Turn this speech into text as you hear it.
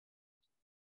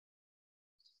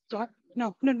Start?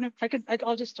 No.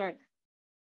 I'll just start.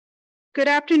 Good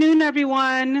afternoon,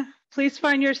 everyone. Please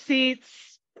find your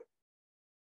seats.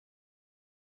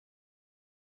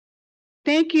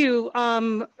 Thank you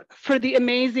for the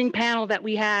amazing panel that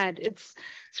we had. It's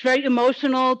very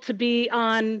emotional to be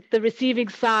on the receiving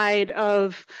side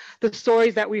of the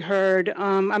stories that we heard.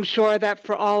 I'm sure that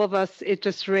for all of us, it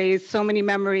just raised so many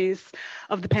memories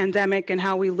of the pandemic and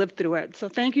how we lived through it. So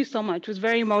thank you so much. It was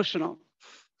very emotional.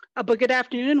 But good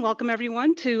afternoon and welcome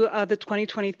everyone to the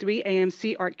 2023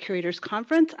 AMC Art Curators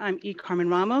Conference. I'm E. Carmen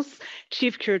Ramos,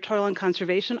 Chief Curatorial and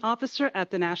Conservation Officer at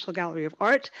the National Gallery of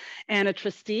Art and a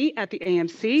trustee at the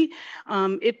AMC.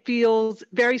 It feels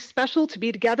very special to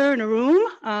be together in a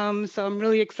room, so I'm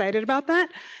really excited about that.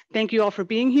 Thank you all for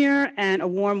being here and a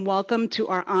warm welcome to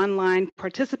our online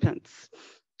participants.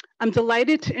 I'm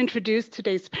delighted to introduce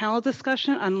today's panel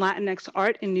discussion on Latinx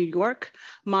art in New York,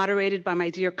 moderated by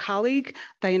my dear colleague,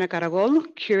 Taina Caragol,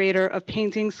 curator of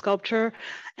painting, sculpture,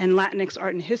 and Latinx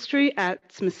art and history at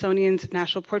Smithsonian's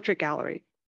National Portrait Gallery.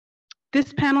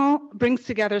 This panel brings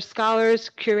together scholars,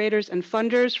 curators, and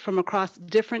funders from across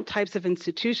different types of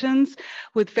institutions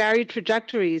with varied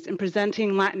trajectories in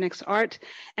presenting Latinx art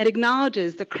and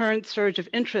acknowledges the current surge of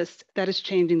interest that is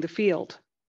changing the field.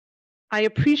 I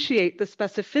appreciate the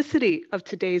specificity of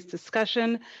today's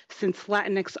discussion since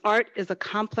Latinx art is a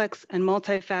complex and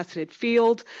multifaceted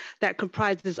field that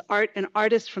comprises art and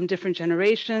artists from different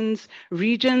generations,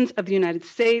 regions of the United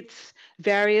States,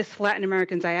 various Latin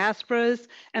American diasporas,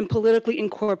 and politically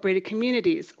incorporated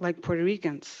communities like Puerto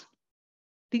Ricans.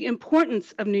 The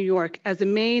importance of New York as a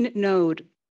main node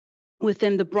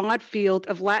within the broad field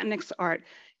of Latinx art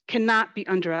cannot be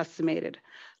underestimated,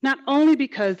 not only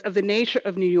because of the nature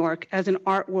of New York as an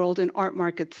art world and art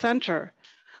market center,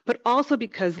 but also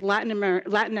because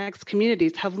Latinx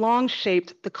communities have long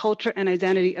shaped the culture and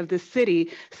identity of this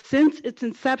city since its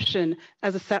inception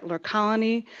as a settler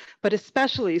colony, but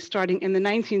especially starting in the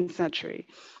 19th century,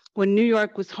 when New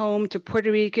York was home to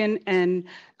Puerto Rican and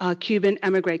Cuban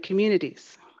emigre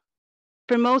communities.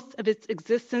 For most of its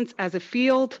existence as a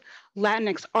field,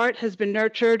 Latinx art has been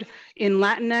nurtured in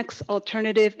Latinx,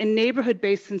 alternative, and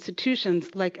neighborhood-based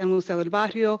institutions like el Museo del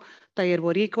Barrio, Taller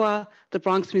Boricua, the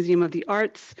Bronx Museum of the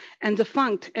Arts, and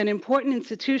defunct and important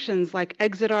institutions like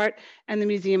Exit Art and the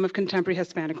Museum of Contemporary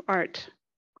Hispanic Art.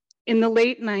 In the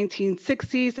late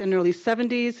 1960s and early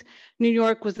 70s, New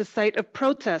York was the site of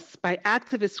protests by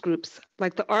activist groups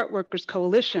like the Art Workers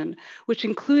Coalition, which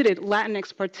included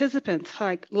Latinx participants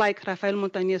like Rafael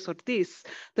Montañez Ortiz,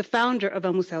 the founder of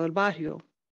el Museo del Barrio.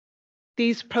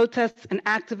 These protests and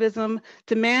activism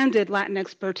demanded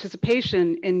Latinx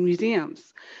participation in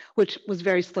museums, which was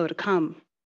very slow to come.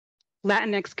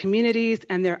 Latinx communities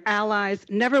and their allies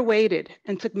never waited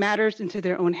and took matters into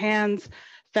their own hands,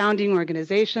 founding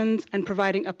organizations and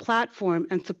providing a platform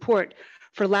and support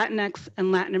for Latinx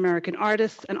and Latin American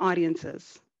artists and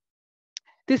audiences.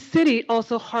 This city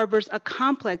also harbors a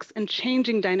complex and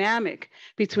changing dynamic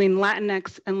between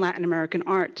Latinx and Latin American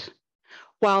art.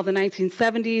 While the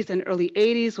 1970s and early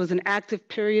 80s was an active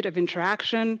period of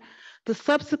interaction, the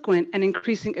subsequent and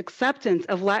increasing acceptance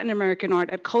of Latin American art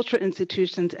at cultural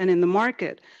institutions and in the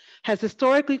market has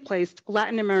historically placed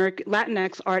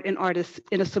Latinx art and artists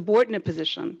in a subordinate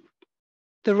position.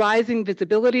 The rising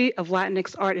visibility of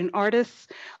Latinx art and artists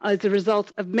is a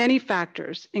result of many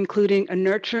factors, including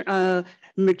a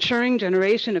maturing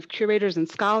generation of curators and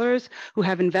scholars who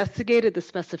have investigated the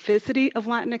specificity of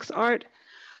Latinx art,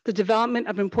 the development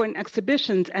of important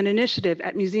exhibitions and initiatives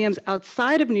at museums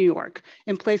outside of New York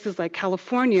in places like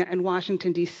California and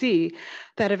Washington, D.C.,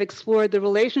 that have explored the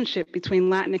relationship between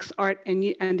Latinx art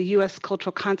and the U.S.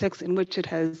 cultural context in which it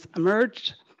has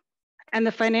emerged, and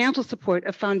the financial support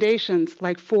of foundations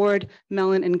like Ford,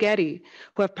 Mellon, and Getty,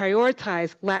 who have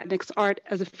prioritized Latinx art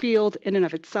as a field in and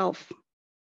of itself.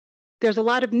 There's a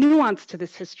lot of nuance to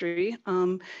this history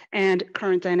and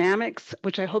current dynamics,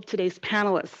 which I hope today's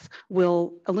panelists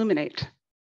will illuminate.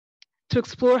 To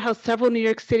explore how several New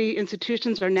York City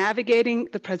institutions are navigating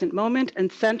the present moment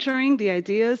and centering the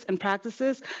ideas and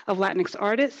practices of Latinx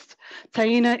artists,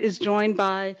 Taina is joined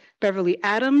by Beverly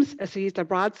Adams, essayista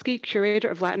Brodsky, curator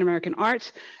of Latin American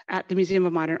art at the Museum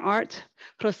of Modern Art,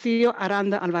 Rocio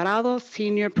Aranda Alvarado,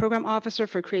 senior program officer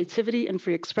for creativity and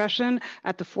free expression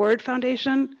at the Ford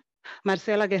Foundation,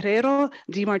 Marcela Guerrero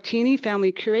Di Martini,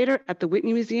 family curator at the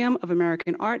Whitney Museum of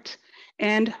American Art,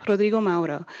 and Rodrigo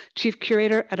Maura, chief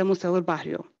curator at el Museo del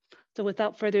Barrio. So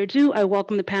without further ado, I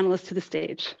welcome the panelists to the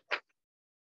stage.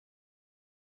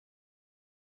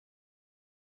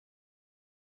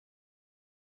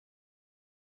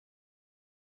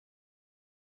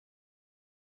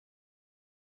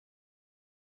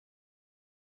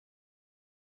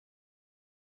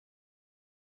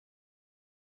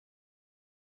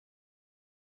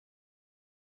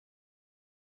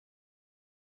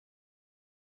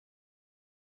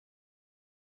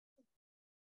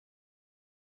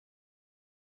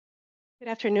 Good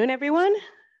afternoon, everyone.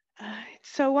 It's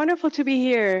so wonderful to be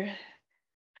here.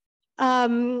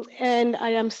 And I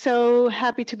am so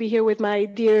happy to be here with my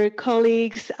dear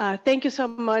colleagues. Thank you so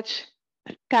much,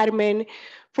 Carmen,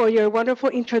 for your wonderful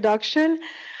introduction.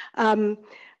 Um,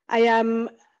 I am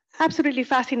absolutely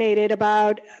fascinated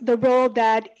about the role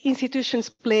that institutions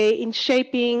play in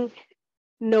shaping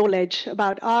knowledge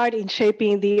about art, in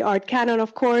shaping the art canon,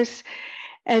 of course.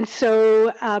 And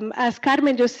so, as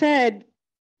Carmen just said,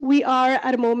 we are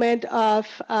at a moment of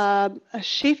a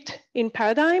shift in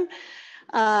paradigm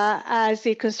as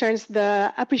it concerns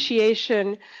the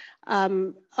appreciation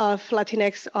of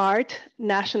Latinx art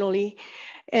nationally.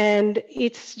 And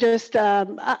it's just,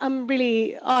 I'm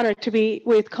really honored to be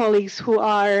with colleagues who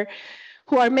are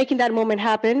making that moment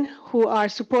happen, who are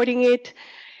supporting it,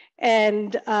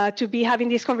 and to be having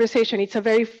this conversation. It's a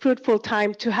very fruitful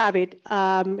time to have it.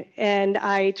 And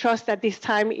I trust that this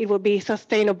time it will be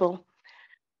sustainable.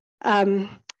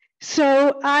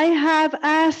 So I have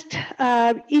asked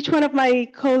each one of my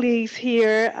colleagues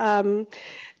here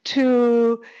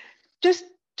to just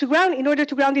in order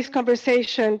to ground this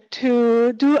conversation,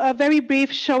 to do a very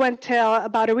brief show and tell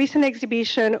about a recent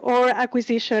exhibition or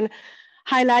acquisition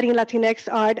highlighting Latinx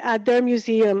art at their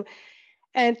museum,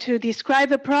 and to describe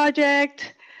the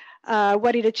project,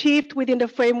 what it achieved within the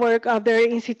framework of their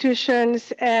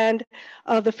institutions and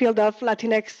of the field of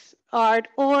Latinx art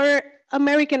or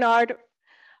American art,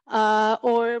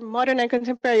 or modern and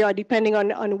contemporary art, depending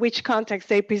on which context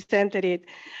they presented it.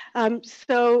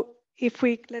 So if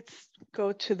let's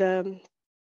go to the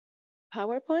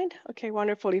PowerPoint. Okay,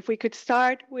 wonderful. If we could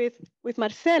start with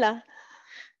Marcela.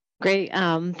 Great.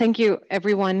 Thank you,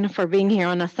 everyone, for being here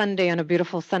on a Sunday, on a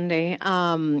beautiful Sunday.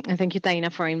 And thank you,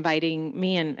 Taina, for inviting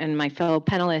me and my fellow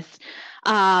panelists.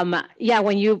 Yeah,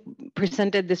 when you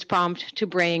presented this prompt to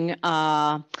bring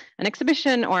an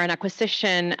exhibition or an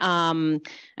acquisition,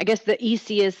 I guess the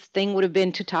easiest thing would have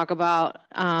been to talk about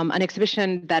an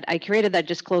exhibition that I curated that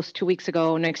just closed 2 weeks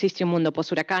ago, No Existe un Mundo Post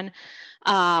Huracán.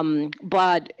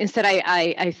 But instead,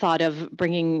 I thought of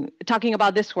talking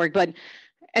about this work,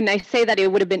 and I say that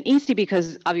it would have been easy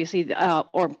because obviously,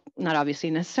 or not obviously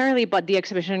necessarily, but the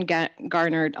exhibition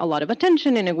garnered a lot of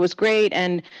attention and it was great.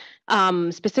 And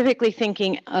specifically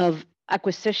thinking of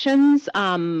acquisitions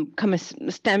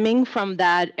stemming from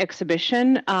that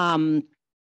exhibition,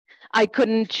 I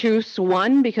couldn't choose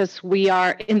one because we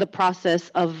are in the process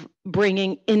of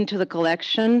bringing into the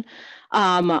collection.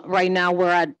 Right now,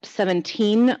 we're at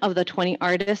 17 of the 20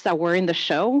 artists that were in the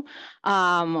show.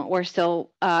 We're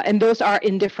still, and those are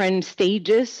in different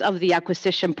stages of the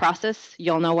acquisition process.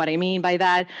 You'll know what I mean by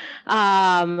that.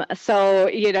 So,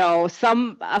 you know,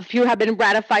 a few have been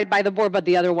ratified by the board, but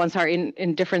the other ones are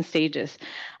in different stages.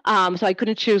 So I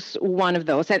couldn't choose one of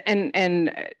those.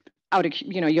 And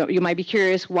you might be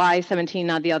curious why 17,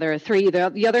 not the other 3.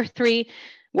 The other 3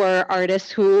 were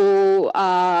artists who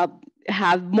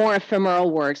have more ephemeral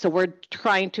work. So we're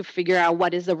trying to figure out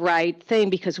what is the right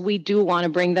thing because we do want to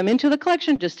bring them into the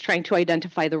collection, just trying to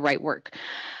identify the right work.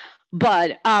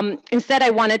 But instead,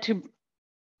 I wanted to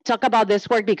talk about this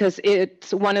work because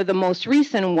it's one of the most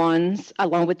recent ones,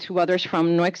 along with 2 others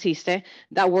from No Existe,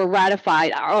 that were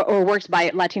ratified, or works by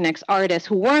Latinx artists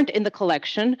who weren't in the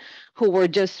collection, who were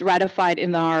just ratified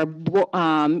in our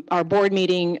board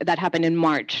meeting that happened in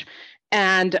March.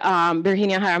 And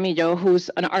Virginia Jaramillo, who's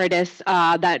an artist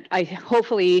that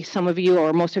hopefully some of you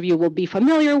or most of you will be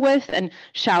familiar with, and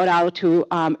shout out to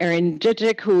Erin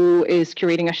Jijic, who is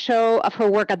curating a show of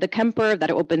her work at the Kemper that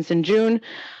opens in June.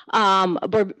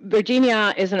 But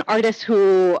Virginia is an artist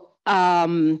who,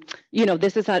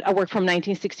 this is a work from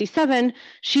 1967.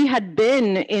 She had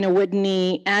been in a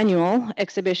Whitney annual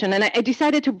exhibition, and I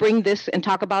decided to bring this and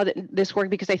talk about this work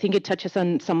because I think it touches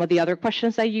on some of the other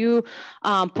questions that you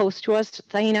posed to us,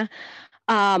 Taina.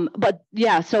 But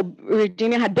yeah, so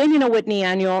Virginia had been in a Whitney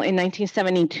annual in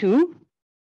 1972,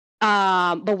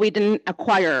 but we didn't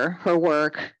acquire her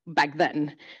work back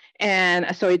then.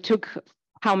 And so it took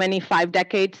 5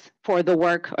 decades for the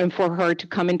work and for her to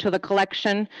come into the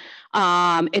collection.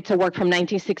 It's a work from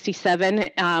 1967,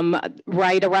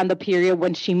 right around the period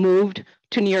when she moved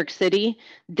to New York City.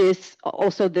 This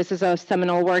is a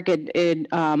seminal work.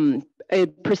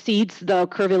 It precedes the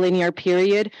curvilinear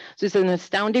period. So it's an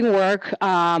astounding work.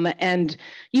 And,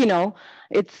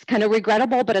 it's kind of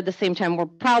regrettable, but at the same time, we're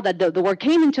proud that the work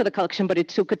came into the collection, but it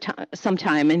took some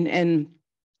time. And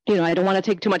I don't want to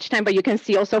take too much time, but you can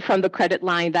see also from the credit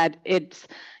line that it's,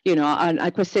 an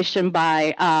acquisition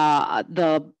by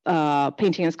the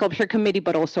Painting and Sculpture Committee,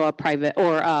 but also a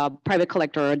private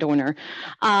collector or a donor.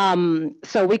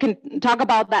 So we can talk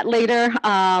about that later,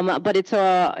 but it's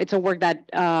a work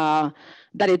that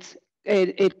it's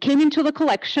it came into the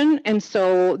collection, and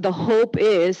so the hope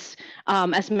is,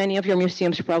 as many of your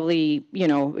museums probably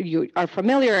you are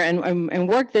familiar and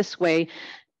work this way.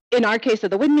 In our case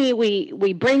at the Whitney,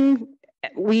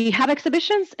 we have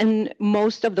exhibitions, and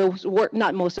most of those work,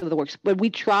 not most of the works, but we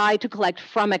try to collect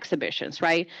from exhibitions,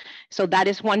 right? So that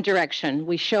is one direction.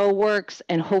 We show works,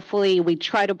 and hopefully we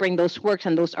try to bring those works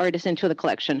and those artists into the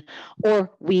collection,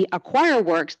 or we acquire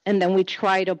works and then we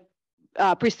try to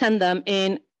present them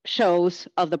in shows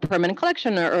of the permanent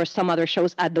collection or some other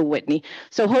shows at the Whitney.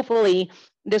 So hopefully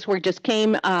this work just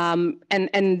came,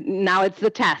 and now it's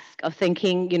the task of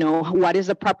thinking, what is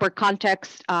the proper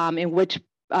context in which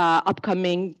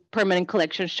upcoming permanent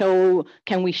collection show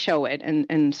can we show it,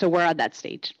 and so we're at that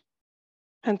stage.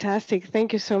 Fantastic.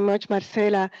 Thank you so much,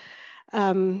 Marcela.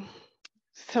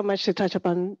 So much to touch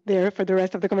upon there for the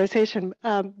rest of the conversation.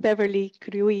 Beverly,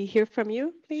 could we hear from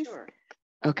you, please? Sure.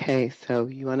 Okay, so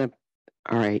you want to,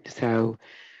 all right, so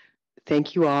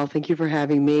thank you all. Thank you for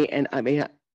having me. And I mean,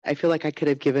 I feel like I could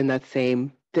have given that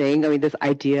same thing. I mean, this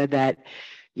idea that,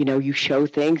 you show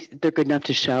things, they're good enough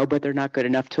to show, but they're not good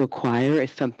enough to acquire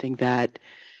is something that,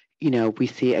 we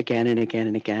see again and again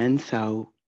and again.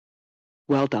 So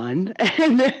well done.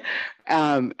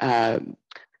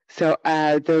 So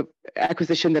the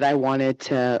acquisition that I wanted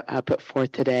to put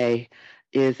forth today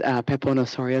is Pepón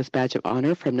Osorio's Badge of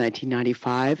Honor from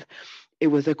 1995. It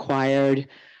was acquired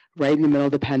right in the middle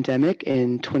of the pandemic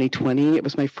in 2020. It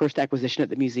was my first acquisition at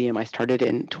the museum. I started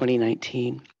in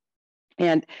 2019.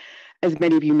 And as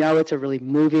many of you know, it's a really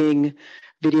moving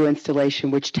video installation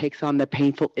which takes on the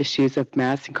painful issues of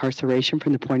mass incarceration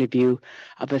from the point of view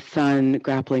of a son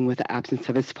grappling with the absence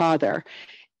of his father.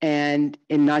 And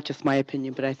in not just my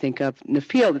opinion, but I think of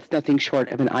Nafeel, it's nothing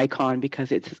short of an icon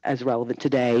because it's as relevant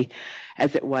today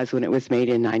as it was when it was made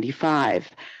in 95.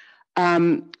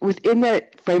 Within the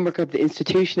framework of the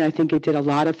institution, I think it did a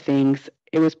lot of things.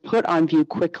 It was put on view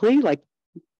quickly, like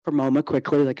for MoMA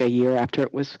quickly, like a year after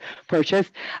it was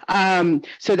purchased.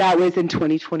 So that was in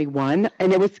 2021.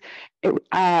 And it was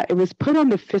put on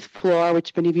the 5th floor,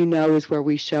 which many of you know is where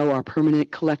we show our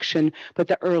permanent collection. But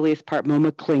the earliest part,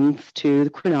 MoMA clings to the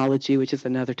chronology, which is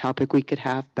another topic we could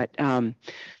have, but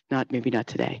maybe not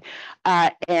today.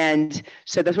 And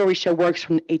so that's where we show works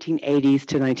from the 1880s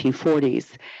to 1940s.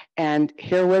 And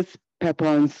here was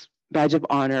Pepón's Badge of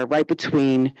Honor right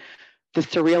between the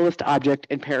surrealist object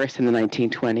in Paris in the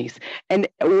 1920s. And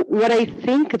what I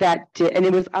think that did, and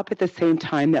it was up at the same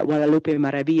time that Guadalupe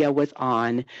Maravilla was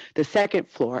on the 2nd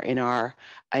floor in our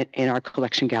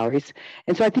collection galleries.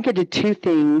 And so I think it did two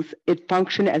things. It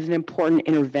functioned as an important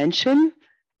intervention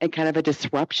and kind of a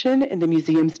disruption in the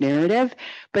museum's narrative,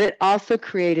 but it also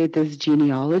created this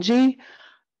genealogy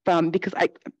because I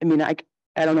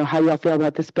don't know how y'all feel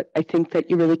about this, but I think that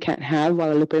you really can't have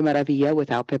Guadalupe Maravilla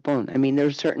without Pepón. I mean,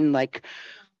 there's certain like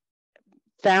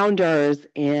founders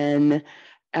in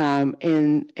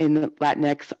the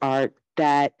Latinx art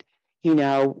that,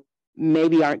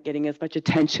 maybe aren't getting as much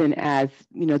attention as,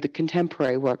 the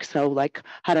contemporary work. So like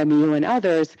Jaramillo and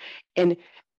others. And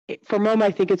for MoMA,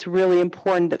 I think it's really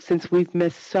important that since we've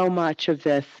missed so much of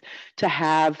this, to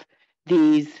have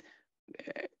these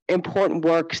important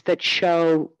works that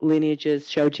show lineages,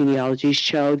 show genealogies,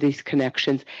 show these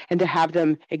connections, and to have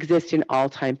them exist in all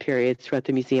time periods throughout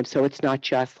the museum. So it's not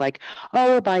just like,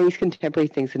 oh, we're buying these contemporary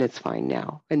things and it's fine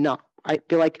now. And not, I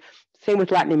feel like, same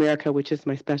with Latin America, which is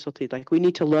my specialty. Like we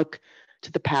need to look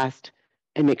to the past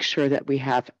and make sure that we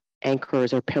have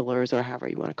anchors or pillars or however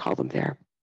you want to call them there.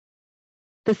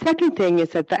 The second thing is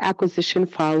that the acquisition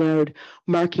followed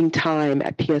Marking Time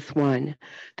at PS1,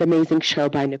 the amazing show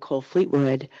by Nicole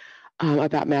Fleetwood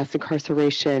about mass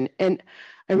incarceration. And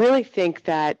I really think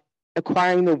that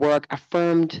acquiring the work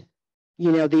affirmed,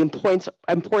 the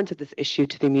importance of this issue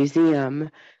to the museum.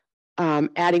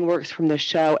 Adding works from the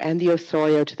show and the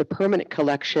Osorio to the permanent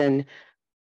collection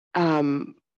means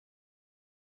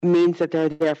that they're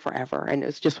there forever. And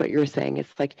it's just what you're saying. It's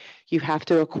like you have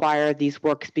to acquire these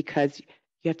works because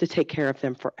you have to take care of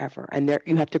them forever. And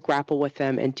you have to grapple with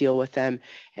them and deal with them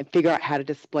and figure out how to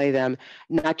display them,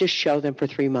 not just show them for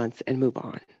 3 months and move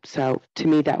on. So to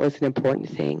me, that was an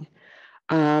important thing.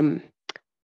 And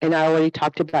I already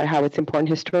talked about how it's important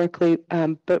historically.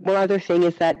 But one other thing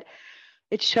is that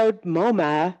it showed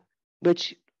MoMA,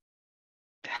 which,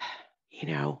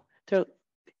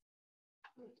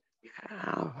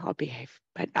 I'll behave.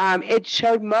 But it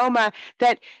showed MoMA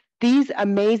that these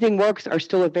amazing works are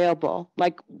still available.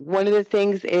 Like one of the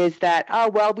things is that,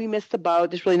 we missed the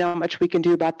boat. There's really not much we can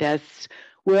do about this.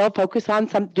 We'll focus on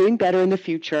doing better in the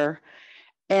future.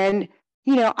 And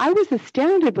I was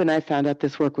astounded when I found out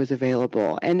this work was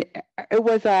available. And it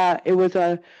was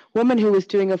a woman who was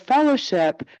doing a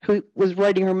fellowship who was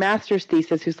writing her master's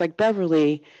thesis, who's like,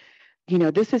 Beverly,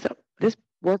 this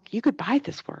work, you could buy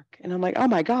this work. And I'm like, oh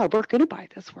my God, we're going to buy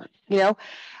this work,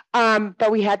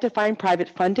 But we had to find private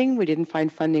funding. We didn't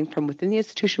find funding from within the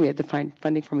institution. We had to find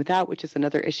funding from without, which is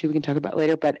another issue we can talk about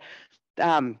later. But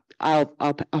I'll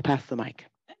pass the mic.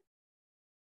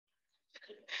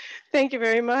 Thank you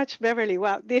very much, Beverly.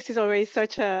 Wow, this is already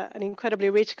such an incredibly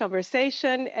rich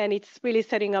conversation, and it's really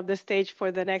setting up the stage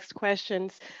for the next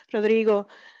questions. Rodrigo.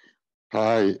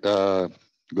 Hi,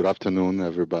 good afternoon,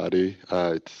 everybody.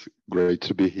 It's great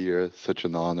to be here. Such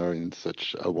an honor in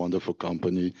such a wonderful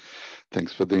company.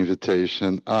 Thanks for the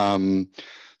invitation.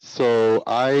 So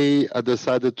I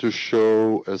decided to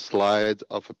show a slide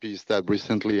of a piece that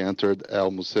recently entered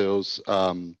El Museo's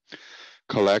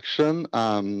collection.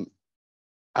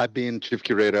 I've been chief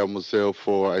curator at Museo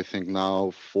for, I think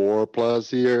now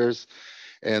 4+ years.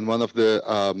 And one of the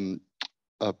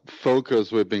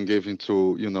focus we've been giving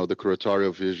to, the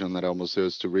curatorial vision at El Museo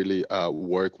is to really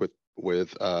work with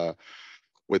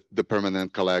the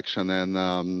permanent collection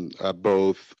and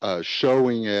both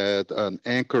showing it and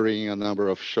anchoring a number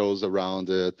of shows around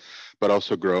it, but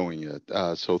also growing it.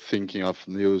 So thinking of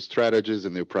new strategies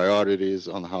and new priorities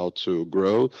on how to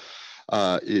grow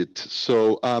it.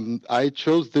 So I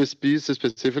chose this piece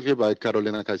specifically by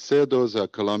Carolina Caicedo, a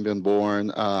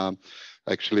Colombian-born,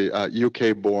 actually a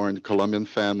UK-born Colombian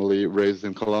family, raised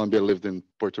in Colombia, lived in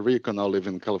Puerto Rico, now live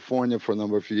in California for a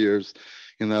number of years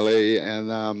in LA.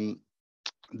 And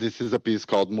this is a piece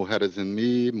called Mujeres en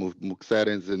Mí,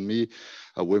 Mujeres en Mí,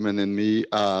 Women in Me.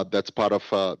 That's part of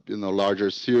a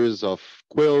larger series of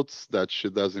quilts that she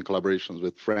does in collaborations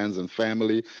with friends and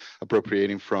family,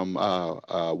 appropriating from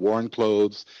worn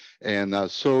clothes and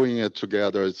sewing it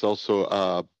together. It's also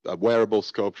a wearable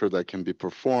sculpture that can be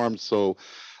performed. So,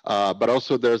 but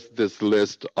also there's this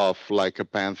list of like a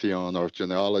pantheon or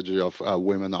genealogy of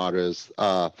women artists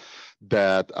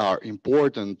that are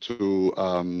important to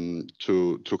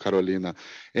Carolina.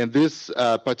 And this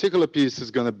particular piece is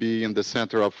going to be in the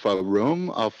center of a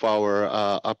room of our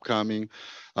upcoming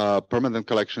permanent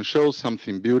collection show,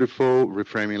 Something Beautiful,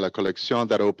 Reframing La Collection,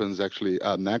 that opens actually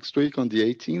next week on the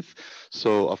 18th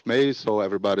of May. So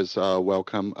everybody's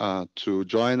welcome to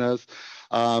join us.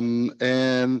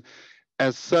 And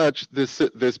as such,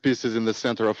 this piece is in the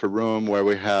center of a room where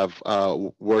we have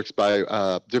works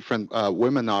by different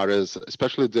women artists,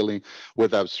 especially dealing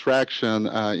with abstraction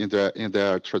in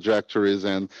their trajectories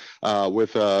and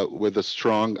with a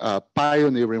strong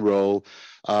pioneering role.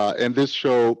 And this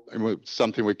show,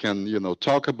 something we can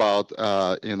talk about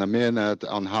in a minute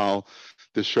on how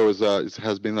this show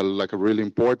has been like a really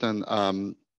important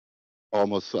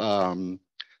almost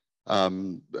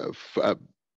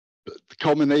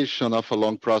culmination of a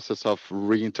long process of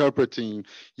reinterpreting.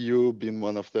 You being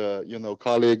one of the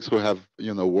colleagues who have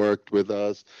worked with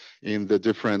us in the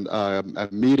different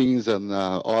meetings and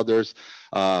others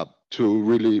to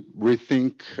really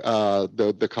rethink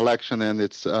the collection and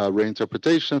its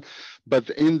reinterpretation.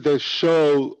 But in the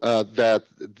show that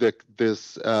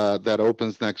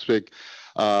opens next week,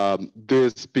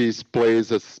 this piece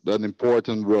plays an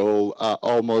important role,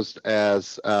 almost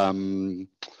as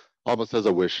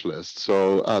a wish list.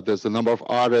 So there's a number of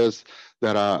artists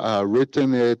that are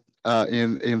written it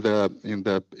in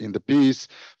the piece.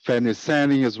 Fanny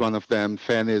Sanning is one of them.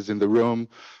 Fanny is in the room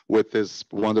with this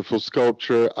wonderful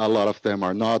sculpture. A lot of them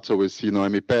are not. So we see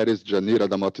Noemi Perez, Janira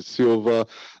Damote Silva,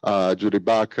 Judy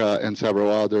Baca, and several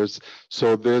others.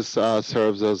 So this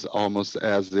serves as almost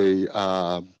as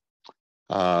a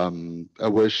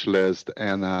wish list,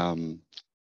 and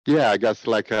yeah, I guess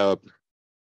like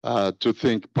to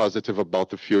think positive about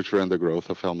the future and the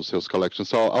growth of El Museo's collection.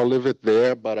 So I'll leave it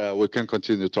there, but we can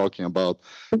continue talking about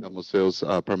El Museo's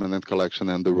permanent collection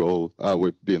and the role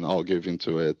we've been all giving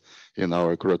to it in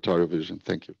our curatorial vision.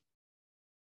 Thank you.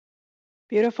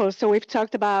 Beautiful. So we've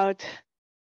talked about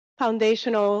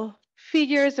foundational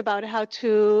figures, about how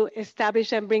to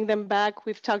establish and bring them back.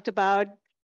 We've talked about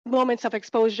moments of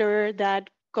exposure that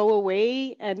go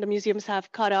away and the museums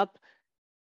have caught up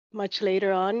much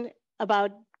later on,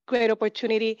 about great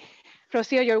opportunity.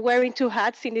 Rocio, you're wearing two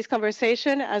hats in this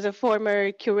conversation as a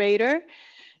former curator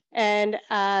and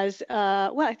as,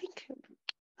 well, I think,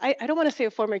 I don't want to say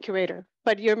a former curator,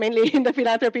 but you're mainly in the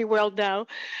philanthropy world now.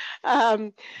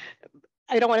 I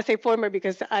don't want to say former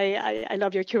because I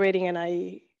love your curating and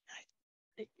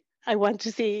I want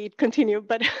to see it continue,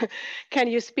 but can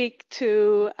you speak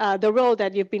to the role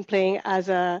that you've been playing as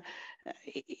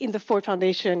in the Ford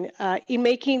Foundation in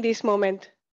making this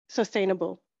moment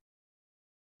sustainable?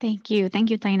 Thank you.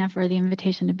 Thank you, Taina, for the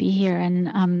invitation to be here. And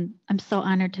I'm so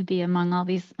honored to be among all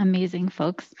these amazing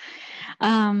folks.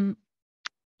 Um,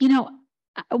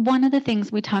 one of the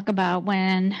things we talk about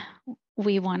when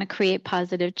we want to create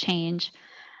positive change,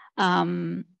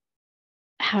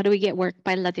 how do we get work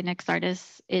by Latinx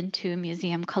artists into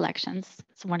museum collections?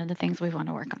 It's one of the things we want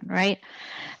to work on, right?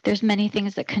 There's many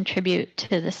things that contribute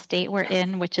to the state we're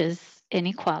in, which is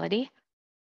inequality,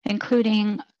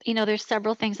 including, there's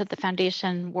several things that the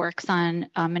foundation works on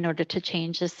in order to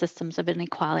change the systems of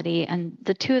inequality. And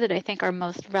the two that I think are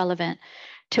most relevant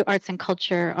to arts and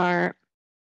culture are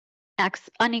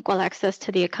unequal access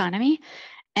to the economy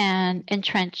and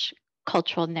entrenched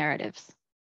cultural narratives.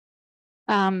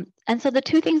 And so the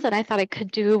two things that I thought I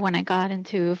could do when I got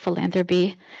into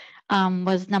philanthropy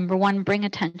was, number one, bring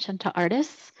attention to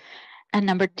artists, and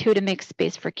number two, to make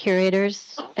space for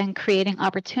curators and creating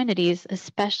opportunities,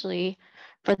 especially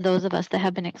for those of us that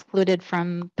have been excluded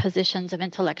from positions of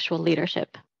intellectual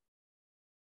leadership.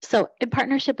 So in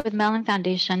partnership with Mellon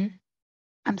Foundation,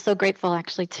 I'm so grateful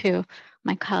actually to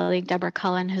my colleague, Deborah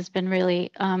Cullen, who's been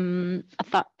really a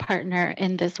thought partner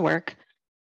in this work.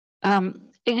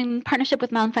 In partnership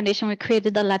with Mellon Foundation, we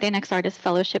created the Latinx Artist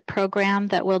Fellowship Program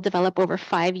that will develop over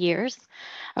 5 years,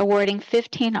 awarding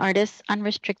 15 artists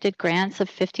unrestricted grants of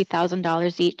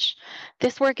 $50,000 each.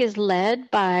 This work is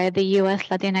led by the U.S.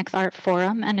 Latinx Art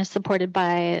Forum and is supported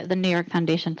by the New York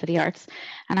Foundation for the Arts.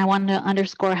 And I want to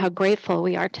underscore how grateful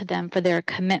we are to them for their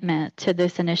commitment to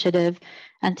this initiative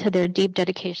and to their deep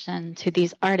dedication to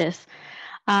these artists.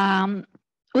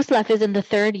 USLAF is in the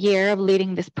 3rd year of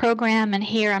leading this program, and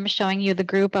here I'm showing you the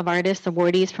group of artists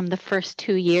awardees from the first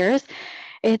 2 years.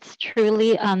 It's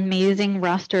truly an amazing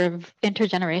roster of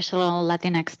intergenerational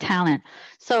Latinx talent.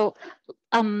 So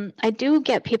I do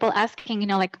get people asking,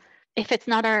 if it's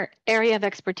not our area of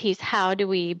expertise, how do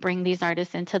we bring these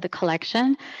artists into the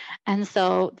collection? And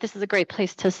so this is a great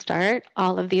place to start.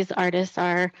 All of these artists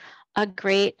are a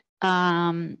great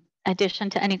addition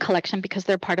to any collection because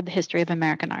they're part of the history of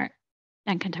American art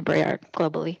and contemporary art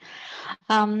globally.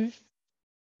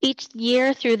 Each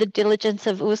year, through the diligence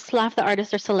of USLAF, the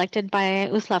artists are selected by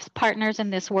USLAF's partners in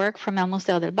this work from El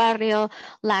Museo del Barrio,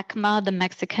 LACMA, the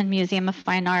Mexican Museum of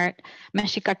Fine Art,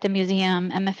 Mexicarte Museum,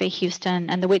 MFA Houston,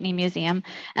 and the Whitney Museum,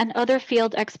 and other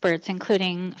field experts,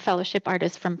 including fellowship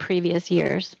artists from previous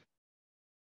years.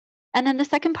 And then the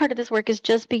second part of this work is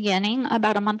just beginning.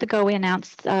 About a month ago, we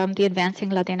announced the Advancing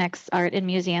Latinx Art in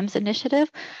Museums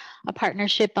initiative, a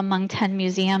partnership among 10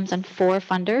 museums and 4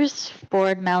 funders,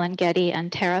 Ford, Mellon, Getty,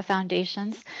 and Terra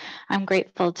Foundations. I'm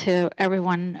grateful to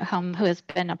everyone who has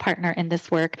been a partner in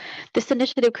this work. This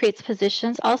initiative creates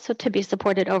positions also to be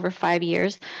supported over 5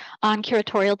 years on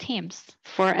curatorial teams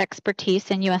for expertise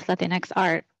in U.S. Latinx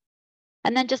art.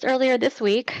 And then just earlier this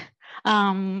week,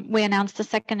 we announced a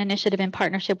second initiative in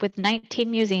partnership with 19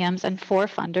 museums and 4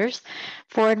 funders,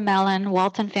 Ford Mellon,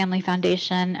 Walton Family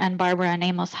Foundation, and Barbara and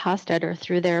Amos Hostetter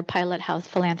through their Pilot House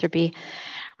Philanthropy.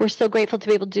 We're so grateful to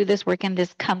be able to do this work in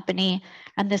this company,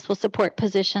 and this will support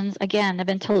positions, again, of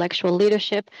intellectual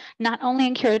leadership, not only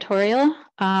in curatorial,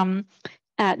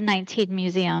 at 19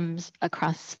 museums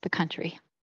across the country.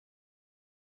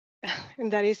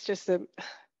 And that is just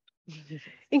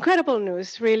incredible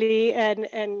news, really, and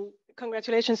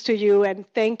congratulations to you, and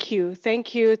thank you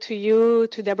to you,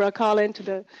 to Deborah Cullen,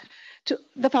 to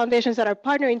the foundations that are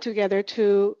partnering together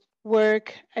to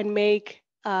work and make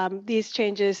these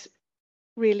changes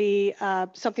really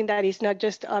something that is not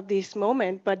just of this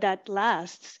moment, but that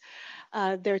lasts.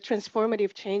 They're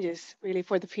transformative changes, really,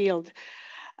 for the field.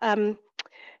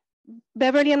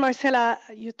 Beverly and Marcela,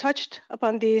 you touched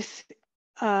upon this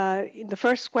in the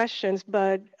first question,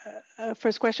 but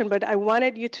I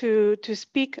wanted you to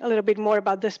speak a little bit more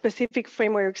about the specific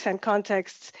frameworks and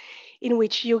contexts in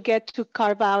which you get to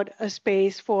carve out a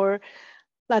space for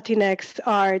Latinx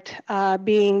art,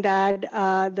 being that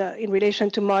in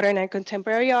relation to modern and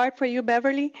contemporary art for you,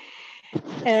 Beverly,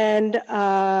 and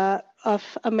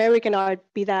of American art,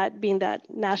 being that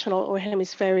national or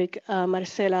hemispheric.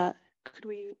 Marcela, could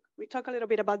we talk a little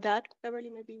bit about that?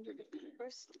 Beverly, maybe you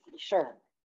first. Sure.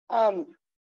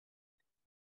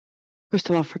 First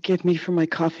of all, forgive me for my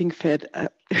coughing fit.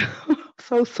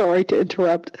 So sorry to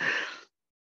interrupt.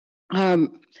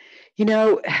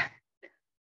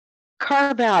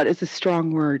 Carve out is a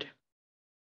strong word,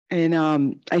 and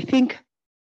I think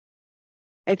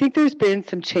there's been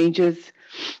some changes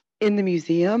in the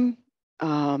museum.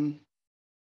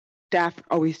 Staff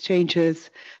always changes.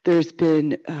 There's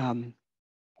been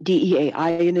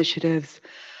DEAI initiatives.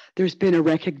 There's been a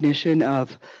recognition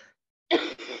of,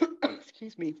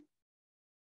 excuse me,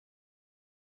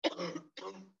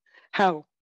 how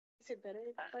it better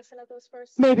if Marcela goes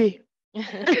first? Maybe.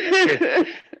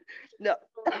 No,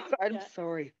 I'm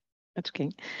sorry. That's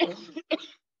okay.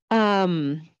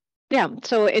 Yeah,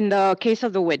 so in the case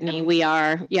of the Whitney, we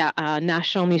are,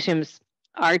 National Museums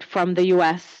art from the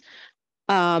US.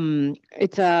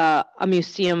 It's a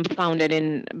museum founded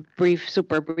in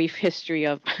super brief history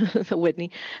of the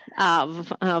Whitney,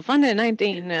 founded in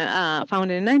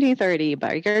 1930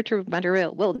 by Gertrude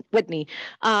Whitney.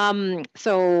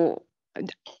 So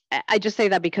I just say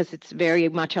that because it's very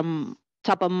much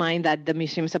top of mind that the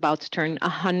museum is about to turn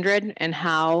 100 and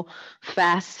how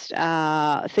fast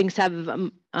things have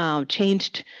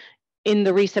changed in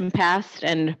the recent past.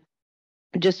 And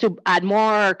just to add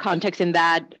more context in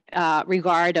that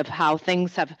regard of how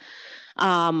things have,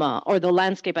 or the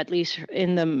landscape, at least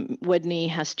in the Whitney,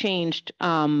 has changed,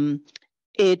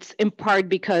 it's in part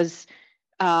because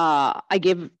I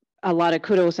give a lot of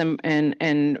kudos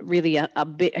and really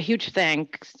a huge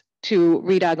thanks to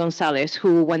Rita Gonzalez,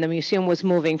 who, when the museum was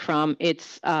moving from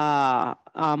its main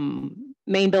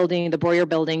building, the Breuer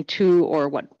building, or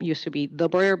what used to be the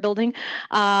Breuer building,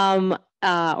 or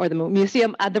the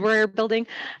museum at the Breuer building,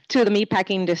 to the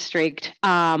meatpacking district,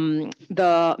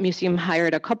 the museum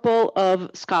hired a couple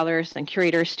of scholars and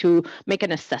curators to make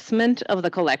an assessment of the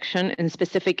collection in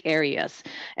specific areas.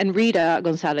 And Rita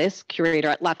Gonzalez, curator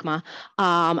at LACMA,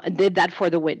 did that for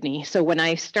the Whitney. So when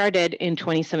I started in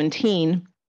 2017,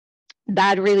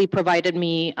 that really provided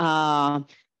me a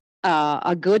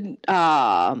good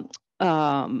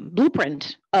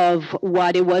blueprint of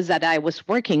what it was that I was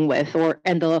working with,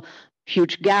 and the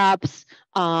huge gaps,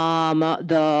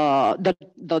 the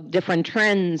different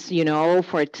trends.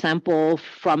 For example,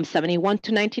 from 71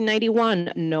 to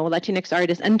 1991, no Latinx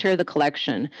artists enter the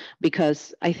collection,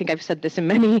 because I think I've said this in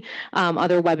many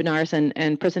other webinars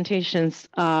and presentations.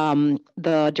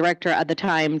 The director at the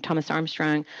time, Thomas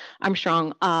Armstrong,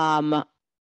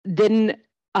 didn't.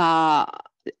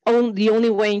 The only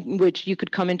way in which you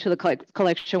could come into the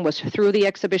collection was through the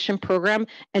exhibition program,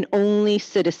 and only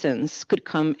citizens could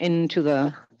come into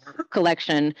the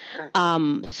collection.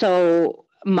 So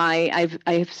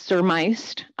I've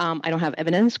surmised, I don't have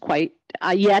evidence quite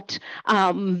yet,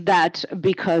 that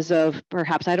because of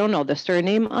perhaps, I don't know, the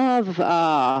surname of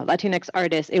Latinx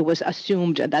artists, it was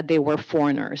assumed that they were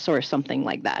foreigners or something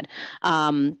like that.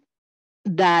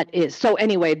 That is so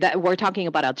anyway, that we're talking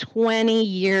about a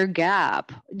 20-year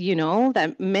gap,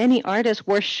 that many artists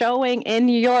were showing in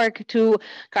New York, to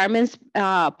Carmen's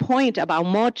point about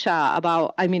Mocha,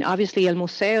 about, obviously El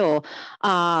Museo,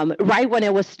 right when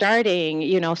it was starting,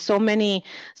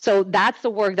 so that's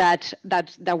the work that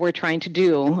we're trying to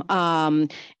do.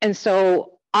 And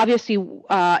so obviously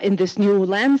in this new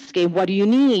landscape, what do you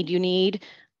need? You need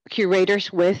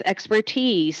curators with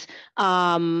expertise,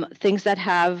 things that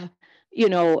have,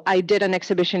 I did an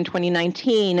exhibition in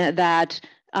 2019 that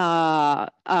now,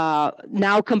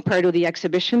 compared to the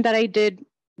exhibition that I did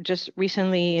just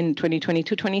recently in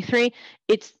 2022-23,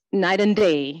 it's night and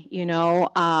day.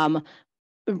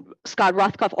 Scott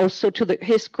Rothkopf, also to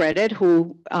his credit,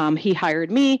 who he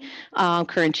hired me,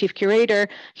 current chief curator,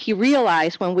 he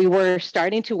realized when we were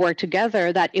starting to work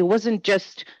together that it wasn't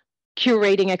just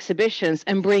curating exhibitions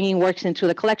and bringing works into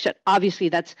the collection. Obviously,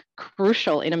 that's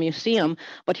crucial in a museum,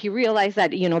 but he realized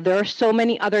that, there are so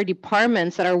many other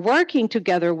departments that are working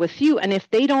together with you, and if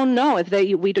they don't know, if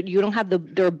you don't have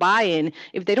their buy-in,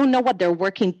 if they don't know what they're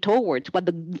working towards, what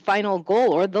the final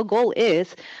goal or the goal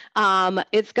is,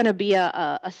 it's going to be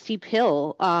a steep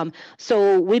hill.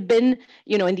 So we've been,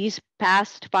 in these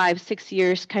past 5-6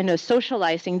 years, kind of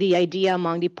socializing the idea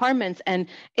among departments, and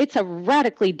it's a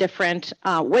radically different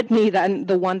Whitney than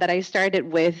the one that I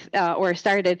started with, or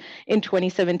started in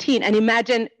 2017. And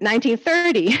imagine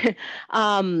 1930.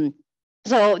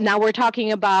 So now we're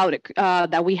talking about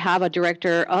that we have a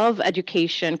director of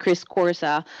education, Chris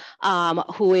Corsa,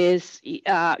 who is,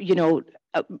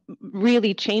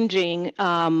 really changing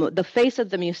the face of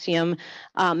the museum,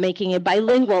 making it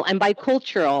bilingual and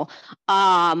bicultural.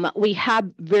 We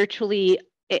have virtually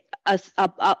a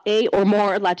or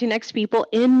more Latinx people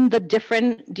in the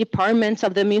different departments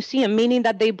of the museum, meaning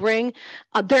that they bring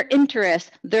their interests,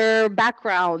 their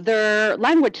background, their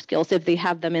language skills, if they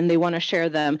have them and they want to share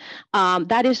them.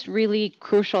 That is really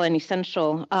crucial and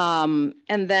essential. And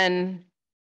then,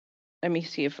 let me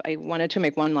see if I wanted to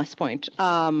make one last point.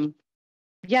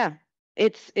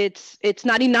 It's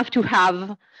not enough to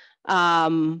have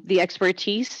the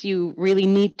expertise. You really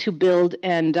need to build,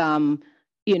 and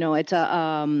it's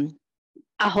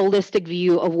a holistic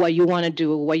view of what you want to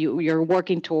do, what you're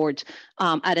working towards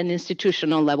at an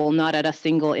institutional level, not at a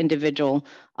single individual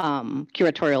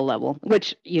curatorial level,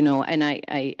 which, and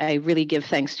I really give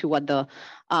thanks to what the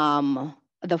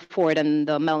Ford and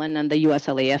the Mellon and the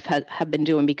USLAF have been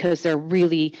doing, because they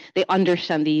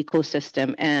understand the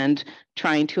ecosystem and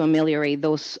trying to ameliorate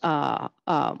those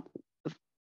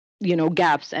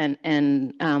gaps and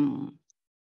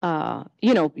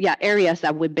areas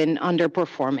that we've been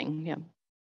underperforming. Yeah.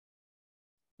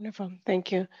 Wonderful.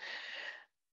 Thank you.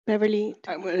 Beverly.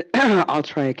 I'll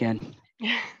try again.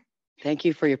 Thank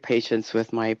you for your patience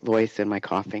with my voice and my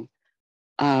coughing.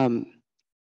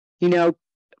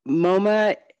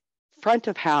 MoMA front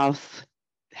of house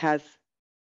has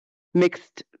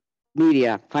mixed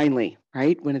media, finally,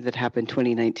 right? When did that happen?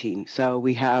 2019. So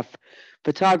we have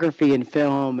photography and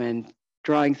film and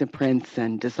drawings and prints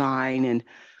and design and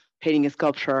painting and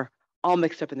sculpture all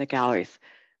mixed up in the galleries.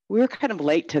 We were kind of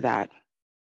late to that.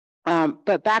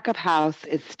 But back of house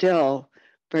is still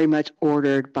very much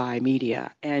ordered by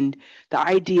media. And the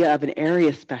idea of an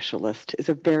area specialist is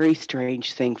a very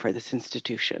strange thing for this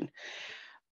institution.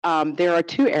 There are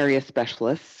two area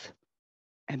specialists,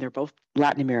 and they're both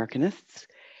Latin Americanists,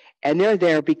 and they're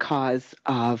there because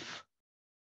of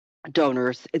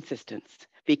donors' insistence,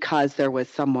 because there was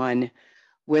someone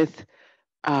with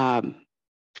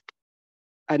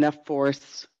enough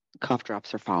force, cough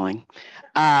drops are falling,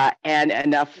 and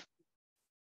enough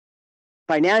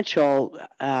financial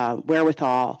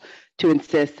wherewithal to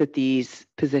insist that these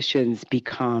positions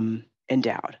become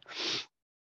endowed.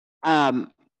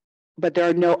 But there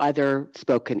are no other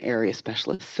spoken area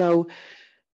specialists. So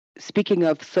speaking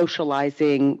of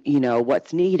socializing,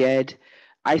 what's needed,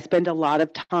 I spend a lot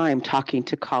of time talking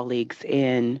to colleagues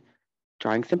in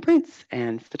drawings and prints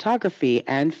and photography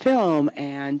and film.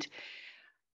 And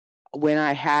when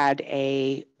I had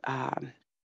the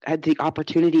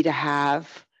opportunity to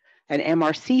have an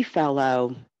MRC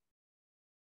fellow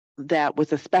that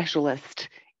was a specialist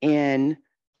in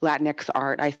Latinx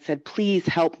art, I said, please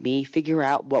help me figure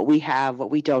out what we have, what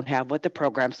we don't have, what the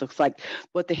programs looks like,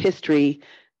 what the history,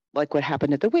 like what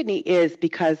happened at the Whitney is,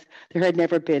 because there had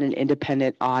never been an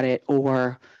independent audit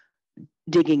or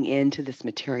digging into this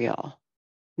material.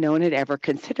 No one had ever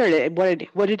considered it.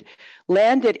 What had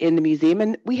landed in the museum,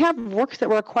 and we have works that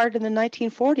were acquired in the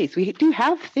 1940s. We do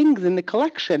have things in the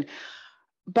collection,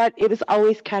 but it was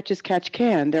always catch as catch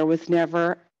can. There was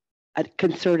never a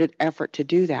concerted effort to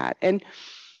do that. And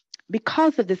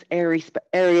because of this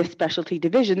area specialty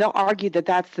division, they'll argue that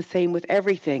that's the same with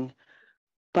everything.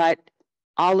 But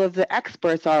all of the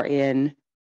experts are in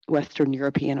Western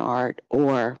European art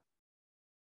or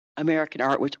American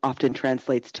art, which often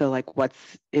translates to like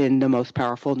what's in the most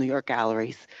powerful New York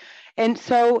galleries. And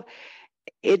so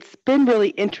it's been really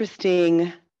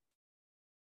interesting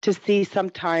to see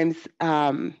sometimes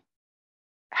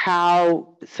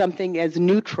how something as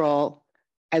neutral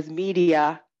as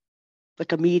media,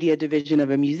 like a media division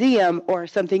of a museum, or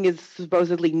something as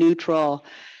supposedly neutral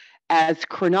as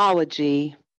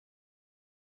chronology,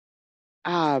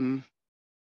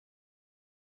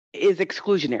 is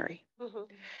exclusionary. Mm-hmm.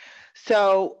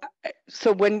 So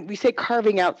when we say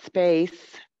carving out space,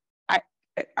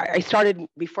 I started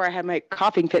before I had my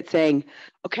coughing fit saying,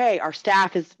 okay, our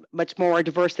staff is much more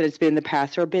diverse than it's been in the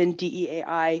past. There have been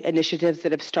DEAI initiatives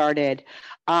that have started.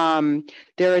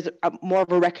 There is more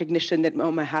of a recognition that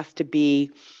MoMA has to be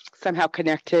somehow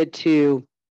connected to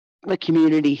the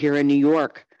community here in New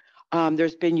York.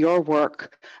 There's been your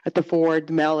work at the Ford,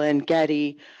 Mellon,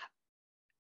 Getty.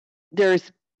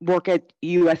 There's work at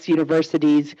U.S.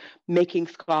 universities, making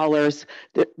scholars.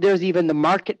 There's even the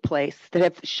marketplace that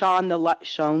have shined, I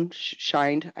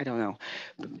don't know,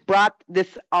 brought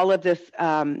all of this,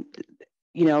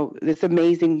 this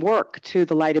amazing work to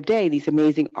the light of day, these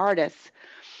amazing artists.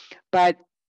 But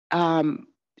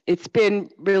it's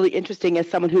been really interesting as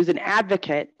someone who's an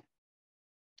advocate.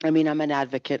 I mean, I'm an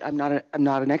advocate. I'm not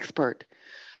an expert.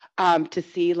 To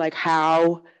see like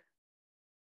how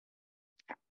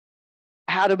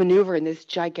to maneuver in this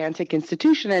gigantic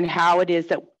institution and how it is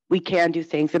that we can do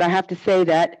things. And I have to say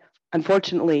that,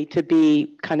 unfortunately, to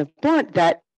be kind of blunt,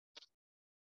 that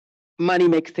money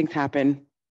makes things happen.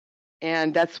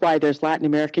 And that's why there's Latin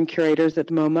American curators at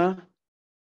the MoMA,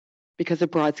 because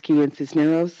of Brodsky and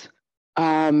Cisneros.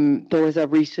 There was a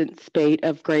recent spate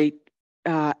of great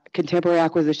contemporary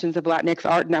acquisitions of Latinx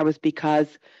art, and that was because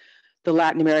the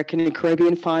Latin American and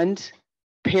Caribbean Fund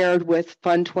paired with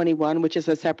Fund 21, which is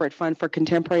a separate fund for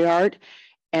contemporary art.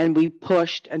 And we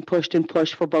pushed and pushed and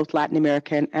pushed for both Latin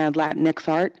American and Latinx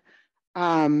art.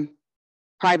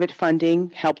 Private funding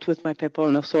helped with my Pepe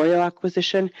Osorio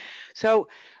acquisition. So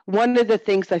one of the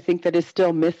things I think that is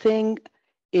still missing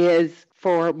is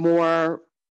for more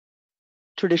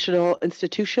traditional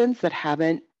institutions that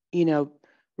haven't,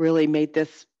 really made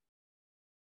this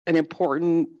an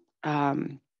important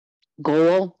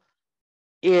goal,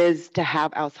 is to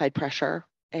have outside pressure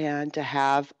and to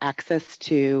have access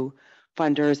to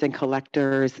funders and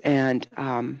collectors and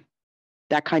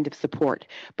that kind of support.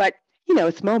 But,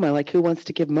 it's MoMA. Like, who wants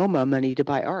to give MoMA money to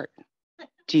buy art?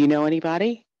 Do you know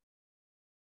anybody?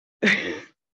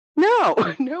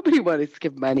 No, nobody wants to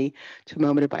give money to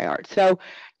MoMA to buy art. So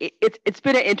it's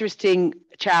been an interesting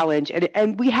challenge,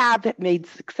 and we have made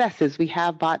successes. We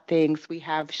have bought things, we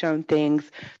have shown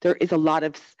things. There is a lot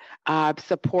of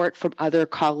support from other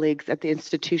colleagues at the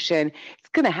institution. It's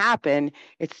going to happen.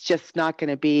 It's just not going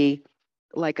to be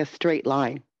like a straight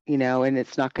line, and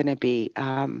it's not going to be.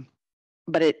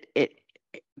 But it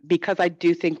because I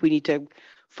do think we need to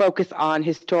focus on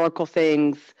historical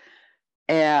things.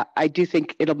 I do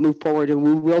think it'll move forward, and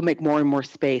we will make more and more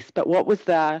space. But what was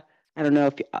I don't know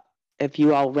if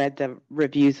you all read the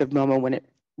reviews of MoMA when it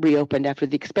reopened after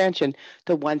the expansion.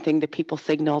 The one thing that people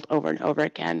signaled over and over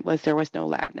again was there was no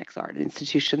Latinx art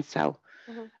institution. So,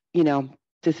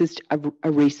 this is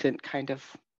a recent kind of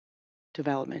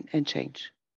development and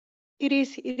change. It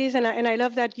is, and I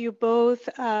love that you both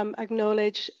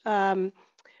acknowledge,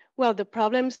 the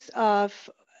problems of,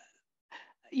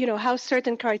 how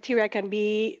certain criteria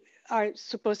are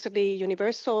supposedly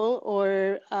universal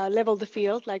or level the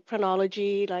field, like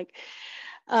chronology,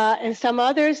 and some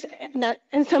others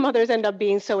end up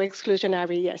being so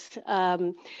exclusionary. Yes.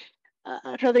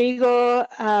 Rodrigo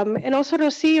and also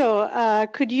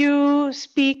Rocio, could you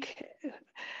speak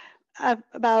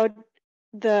about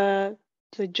the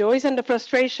joys and the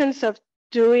frustrations of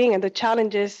doing and the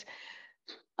challenges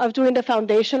of doing the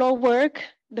foundational work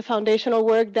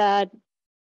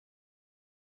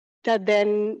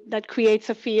that creates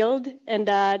a field and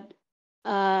that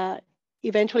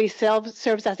eventually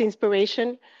serves as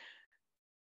inspiration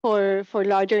for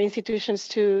larger institutions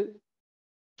to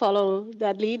follow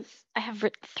that lead? I have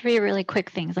three really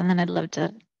quick things, and then I'd love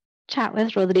to chat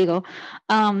with Rodrigo.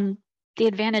 The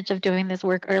advantage of doing this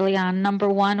work early on, number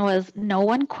one, was no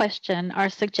one questioned our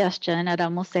suggestion at El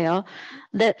Museo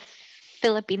that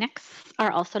Filipinx are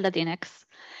also Latinx.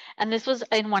 And this was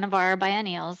in one of our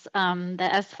biennials, the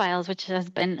S-Files, which has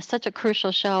been such a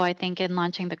crucial show, I think, in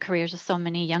launching the careers of so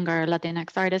many younger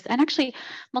Latinx artists, and actually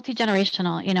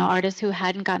multi-generational, artists who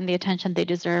hadn't gotten the attention they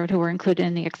deserved, who were included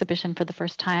in the exhibition for the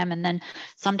first time, and then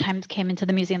sometimes came into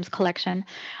the museum's collection.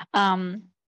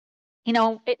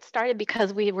 It started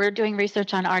because we were doing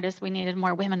research on artists. We needed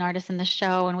more women artists in the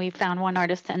show, and we found one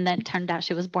artist, and then it turned out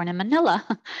she was born in Manila.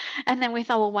 And then we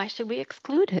thought, well, why should we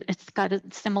exclude it? It's got a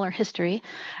similar history,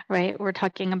 right? We're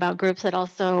talking about groups that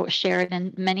also shared,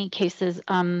 in many cases,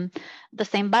 the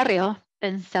same barrio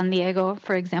in San Diego,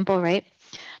 for example, right?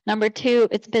 Number two,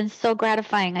 it's been so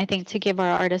gratifying, I think, to give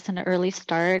our artists an early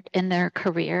start in their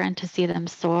career and to see them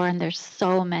soar. And there's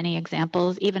so many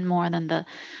examples, even more than the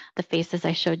faces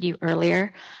I showed you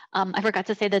earlier. I forgot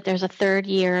to say that there's a third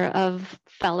year of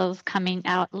fellows coming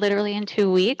out literally in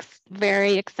 2 weeks.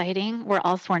 Very exciting. We're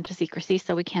all sworn to secrecy,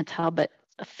 so we can't tell, but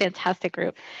a fantastic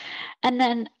group. And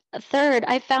then third,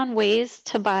 I found ways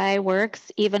to buy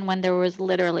works even when there was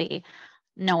literally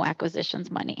no acquisitions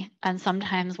money. And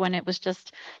sometimes when it was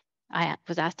just, I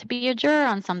was asked to be a juror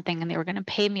on something and they were going to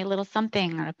pay me a little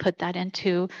something, or put that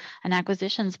into an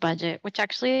acquisitions budget, which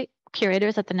actually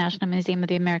curators at the National Museum of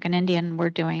the American Indian were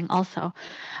doing also,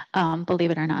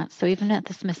 believe it or not. So even at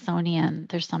the Smithsonian,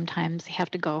 there's sometimes you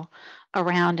have to go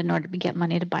around in order to get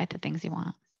money to buy the things you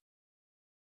want.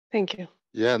 Thank you.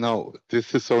 Yeah, no,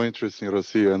 this is so interesting,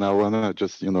 Rocio, and I want to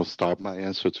just, start my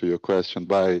answer to your question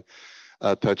by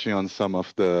touching on some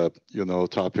of the,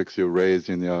 topics you raised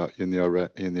in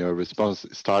your response,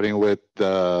 starting with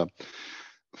the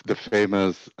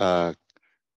famous, how's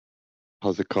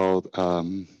it called,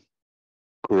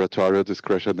 curatorial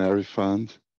discretionary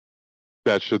fund.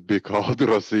 That should be called the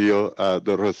Rocio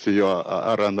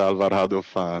Aranda Alvarado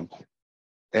Fund.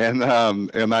 And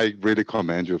I really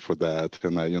commend you for that,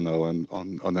 and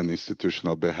on an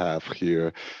institutional behalf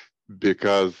here,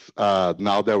 because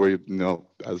now that we're,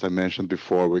 as I mentioned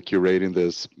before, we're curating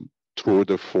this tour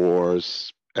de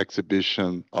force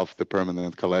exhibition of the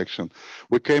permanent collection.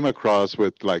 We came across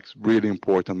with really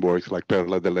important works like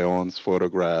Perla de Leon's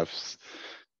photographs.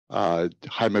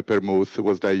 Jaime Permuth,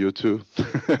 was that you too?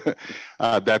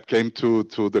 That came to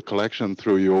the collection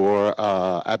through your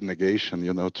abnegation,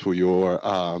 to your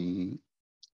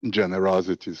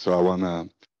generosity. So I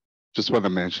just want to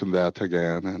mention that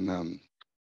again. And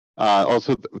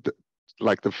also,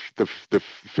 like the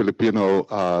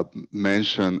Filipino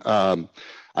mentioned,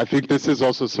 I think this is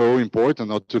also so important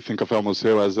not to think of El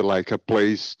Museo as like a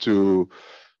place to,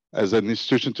 as an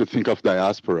institution to think of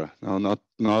diaspora. No,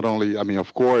 not only, I mean,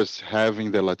 of course,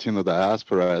 having the Latino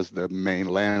diaspora as the main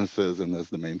lenses and as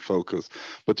the main focus,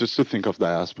 but just to think of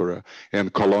diaspora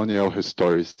and colonial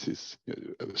historicities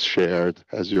shared,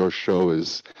 as your show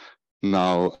is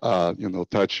now,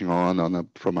 touching on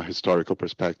from a historical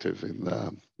perspective in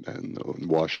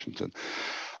Washington.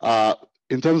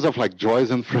 In terms of like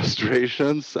joys and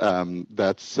frustrations,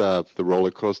 that's the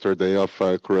roller coaster day of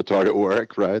curatorial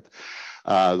work, right?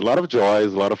 A lot of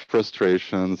joys, a lot of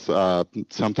frustrations.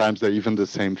 Sometimes they're even the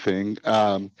same thing,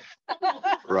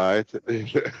 right?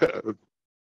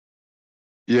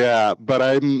 Yeah, but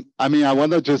I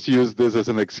want to just use this as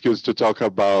an excuse to talk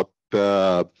about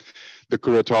the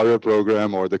curatorial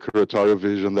program or the curatorial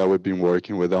vision that we've been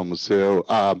working with El Museo.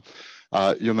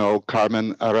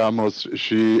 Carmen Ramos,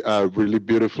 she really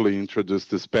beautifully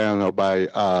introduced this panel by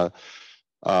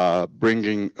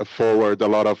bringing forward a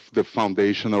lot of the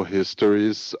foundational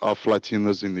histories of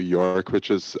Latinos in New York,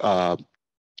 which is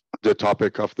the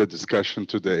topic of the discussion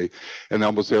today. And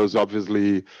El Museo is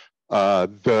obviously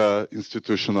the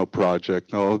institutional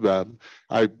project. No, that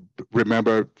I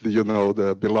remember,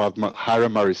 the beloved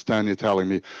Hiram Maristani telling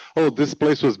me, "Oh, this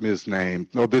place was misnamed.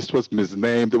 No, this was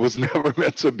misnamed. It was never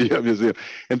meant to be a museum."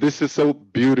 And this is so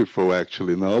beautiful,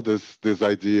 actually. No, this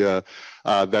idea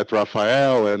that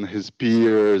Raphael and his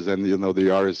peers and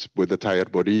the artists with the Taller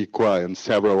Boricua and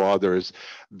several others,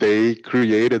 they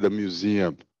created a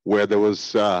museum where there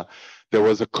was a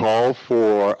call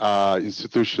for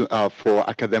for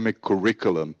academic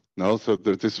curriculum. No, so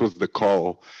this was the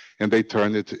call, and they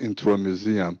turned it into a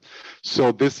museum.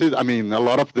 So this is, a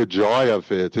lot of the joy of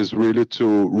it is really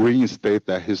to reinstate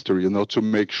that history, to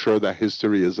make sure that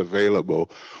history is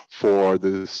available for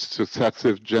the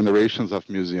successive generations of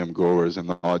museum goers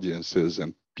and audiences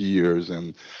and peers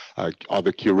and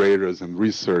other curators and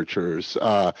researchers,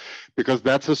 because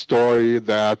that's a story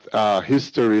that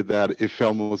history that if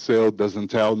El Museo doesn't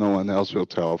tell, no one else will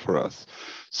tell for us.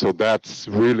 So that's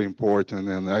really important,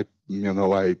 and I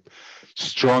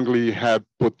strongly had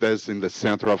put this in the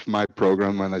center of my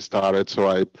program when I started.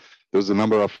 So there's a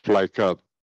number of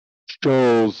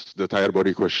shows, the Taller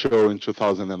Boricua show in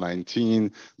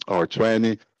 2019 or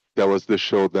 20. That was the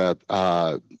show that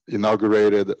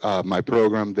inaugurated my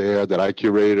program there, that I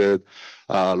curated,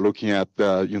 looking at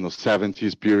the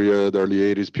 70s period, early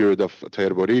 80s period of Taller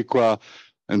Boricua.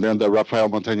 And then the Rafael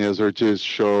Montañez Ortiz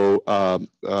show,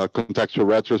 contextual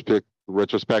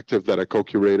retrospective that I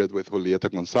co-curated with Julieta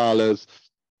Gonzalez.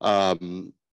 That,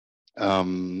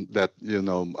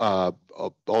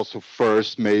 also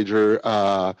first major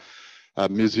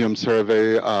museum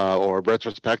survey or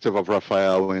retrospective of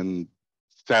Rafael in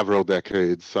several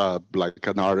decades, like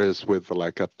an artist with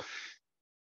like a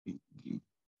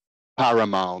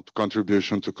paramount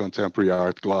contribution to contemporary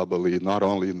art globally, not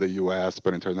only in the US,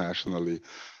 but internationally.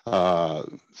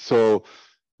 So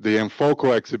the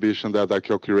Enfoco exhibition that I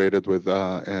co-curated with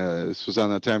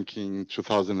Susanna Temkin in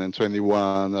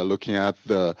 2021, looking at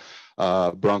the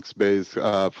Bronx-based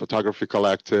photography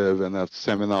collective and a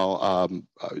seminal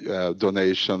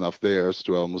donation of theirs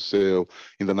to El Museo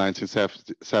in the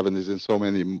 1970s and so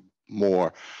many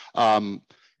more.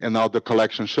 And now the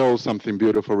collection shows something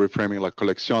beautiful, reframing La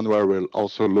Colección, where we're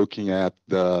also looking at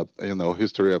the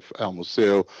history of El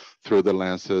Museo through the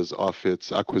lenses of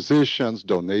its acquisitions,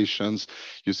 donations.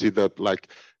 You see that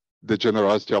the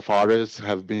generosity of artists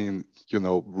have been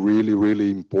really, really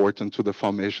important to the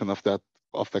formation of the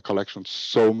collection.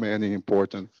 So many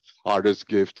important artist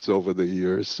gifts over the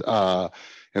years.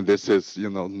 And this is,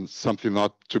 something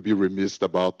not to be remiss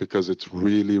about because it's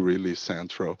really, really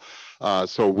central.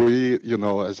 So we,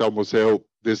 as El Museo,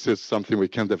 this is something we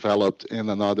can develop in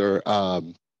another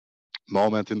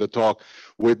moment in the talk.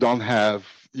 We don't have,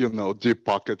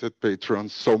 deep-pocketed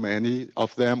patrons, so many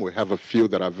of them. We have a few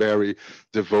that are very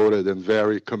devoted and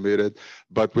very committed,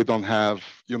 but we don't have,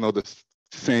 the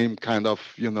same kind of,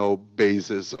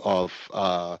 basis of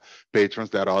patrons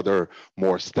that other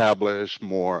more established,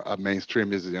 more mainstream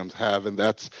museums have. And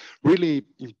that's really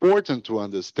important to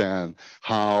understand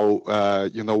how,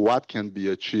 what can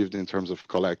be achieved in terms of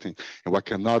collecting and what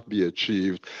cannot be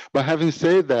achieved. But having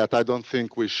said that, I don't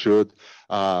think we should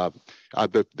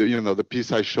The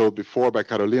piece I showed before by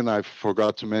Carolina, I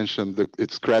forgot to mention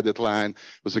its credit line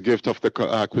was a gift of the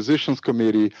acquisitions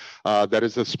committee. That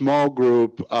is a small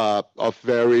group of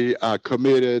very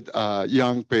committed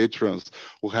young patrons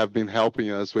who have been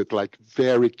helping us with like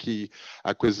very key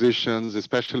acquisitions,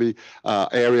 especially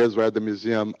areas where the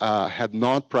museum had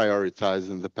not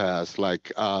prioritized in the past,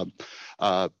 like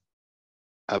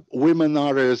women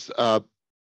artists,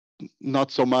 not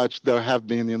so much. There have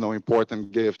been,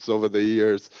 important gifts over the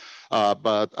years,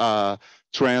 but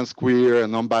trans, queer,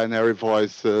 and non-binary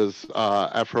voices,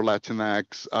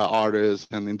 Afro-Latinx artists,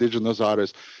 and indigenous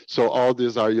artists. So all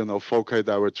these are, foci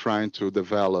that we're trying to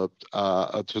develop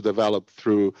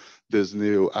through these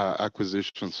new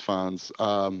acquisitions funds.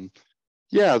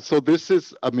 Yeah, so this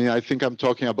is, I think I'm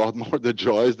talking about more the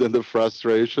joys than the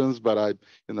frustrations, but I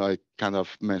kind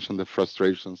of mentioned the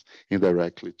frustrations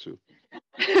indirectly too.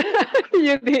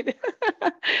 You did.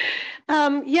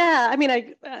 Yeah,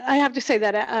 I have to say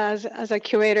that as a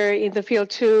curator in the field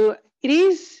too, it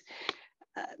is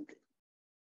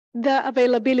the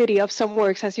availability of some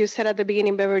works, as you said at the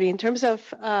beginning, Beverly, in terms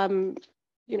of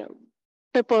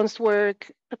Pepon's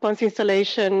work, Pepon's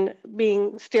installation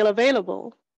being still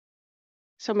available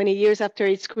so many years after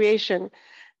its creation.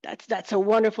 That's a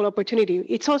wonderful opportunity.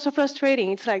 It's also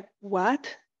frustrating. It's like,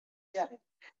 what? Yeah.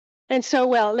 And so,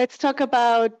 well, let's talking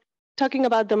about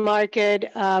the market.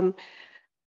 How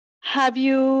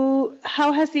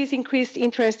has this increased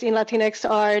interest in Latinx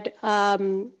art? Are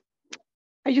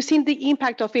you seeing the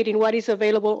impact of it in what is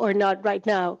available or not right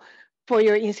now for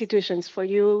your institutions, for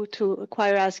you to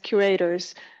acquire as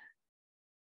curators?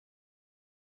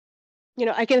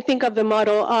 I can think of the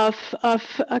model of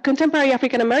contemporary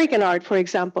African American art, for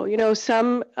example.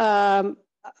 Some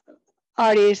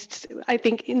artists, I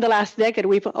think in the last decade,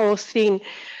 we've all seen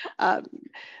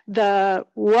the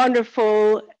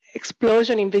wonderful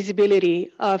explosion in visibility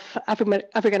of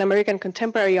African American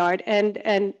contemporary art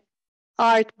and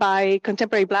art by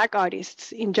contemporary Black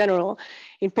artists in general.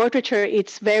 In portraiture,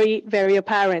 it's very, very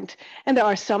apparent. And there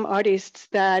are some artists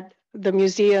that the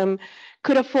museum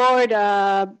could afford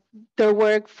their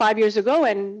work 5 years ago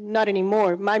and not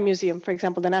anymore. My museum, for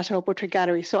example, the National Portrait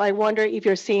Gallery. So I wonder if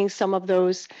you're seeing some of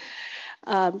those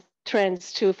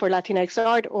trends too for Latinx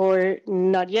art, or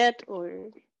not yet, or...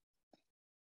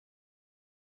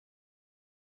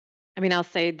 I'll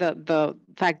say the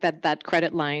fact that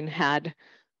credit line had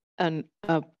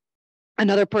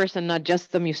another person, not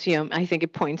just the museum. I think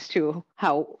it points to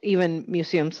how even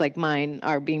museums like mine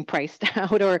are being priced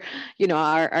out, or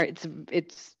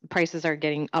its prices are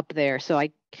getting up there. So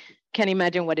I can't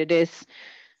imagine what it is.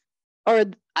 Or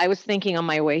I was thinking on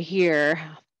my way here,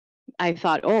 I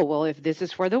thought, oh, well, if this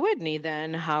is for the Whitney,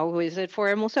 then how is it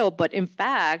for a museo? But in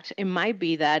fact, it might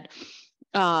be that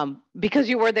because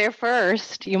you were there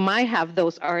first, you might have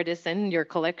those artists in your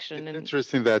collection. It's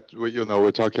interesting that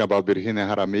we're talking about Virginia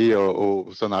Jaramillo,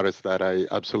 who's an artist that I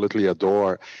absolutely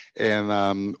adore,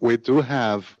 and we do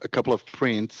have a couple of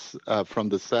prints from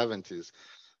the 70s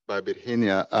by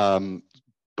Virginia,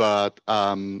 but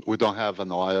we don't have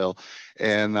an oil.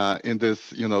 And in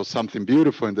this, something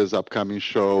beautiful in this upcoming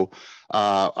show,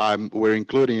 we're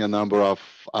including a number of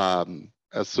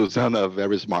as Susanna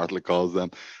very smartly calls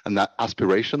them,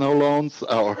 aspirational loans.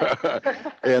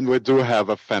 And we do have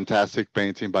a fantastic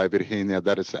painting by Virginia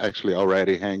that is actually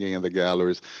already hanging in the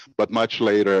galleries, but much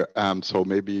later. So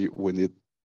maybe we need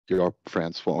your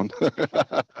friend's phone.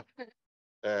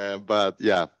 But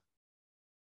yeah.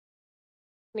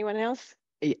 Anyone else?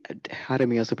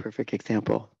 Jaramillo is a perfect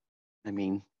example.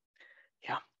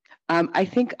 Yeah. I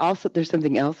think also there's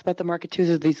something else about the market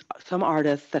too. There's some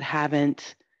artists that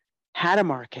haven't had a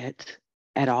market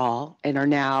at all and are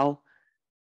now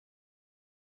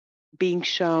being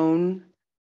shown,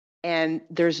 and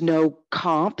there's no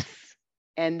comps,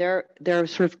 and they're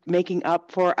sort of making up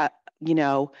for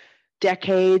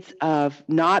decades of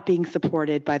not being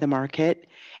supported by the market,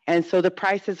 and so the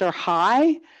prices are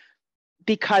high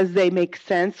because they make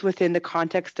sense within the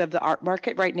context of the art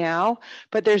market right now,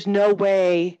 but there's no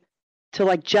way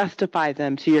to justify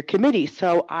them to your committee.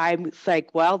 So I'm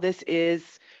like, well, this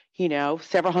is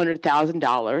several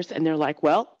 $100,000. And they're like,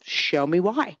 well, show me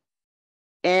why.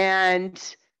 And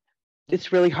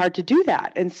it's really hard to do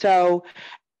that. And so,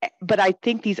 but I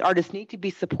think these artists need to be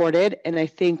supported. And I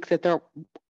think that their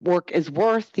work is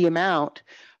worth the amount,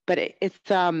 but it's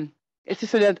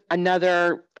just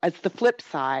another, it's the flip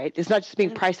side. It's not just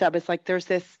being priced up. It's like, there's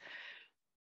this,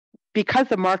 because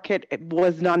the market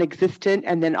was non-existent,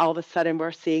 and then all of a sudden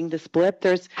we're seeing this blip,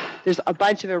 there's a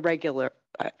bunch of irregularities.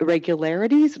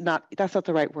 That's not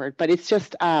the right word, but it's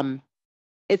just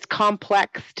it's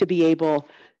complex to be able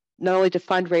not only to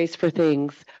fundraise for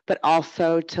things, but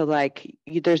also to like,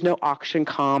 there's no auction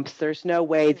comps. There's no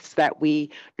ways that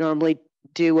we normally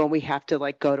do when we have to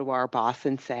like go to our boss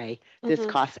and say, this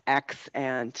costs X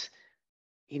and,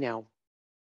 you know,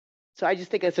 so I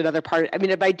just think it's another part. I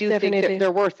mean, if I do think that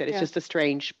they're worth it, it's just a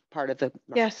strange part of the.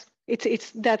 Yes,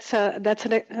 that's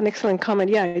an excellent comment.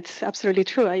 Yeah, it's absolutely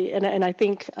true. I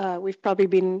think we've probably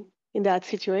been in that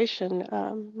situation,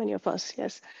 many of us.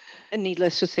 Yes. And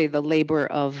needless to say, the labor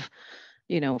of,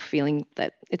 you know, feeling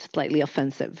that it's slightly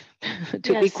offensive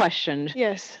to be questioned.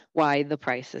 Yes. Why the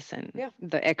prices and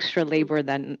the extra labor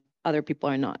that other people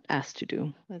are not asked to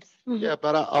do. Yeah,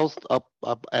 but I'll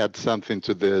add something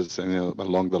to this, and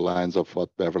along the lines of what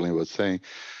Beverly was saying,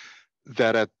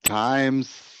 that at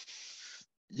times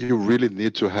you really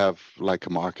need to have like a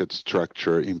market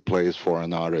structure in place for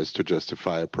an artist to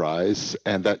justify a price,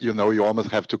 and that you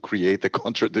almost have to create the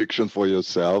contradiction for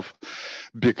yourself,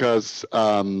 because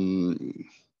I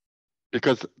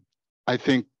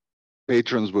think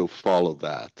patrons will follow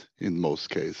that in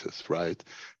most cases, right?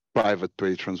 Private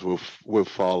patrons will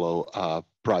follow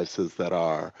prices that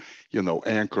are,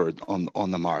 anchored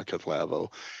on the market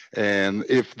level. And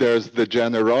if there's the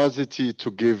generosity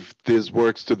to give these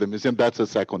works to the museum, that's a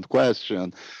second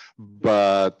question.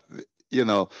 But,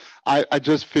 I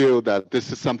just feel that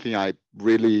this is something I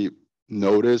really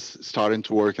notice starting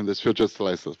to work in this field. Just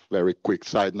like a very quick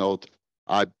side note,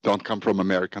 I don't come from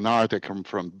American art. I come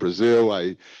from Brazil.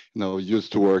 I,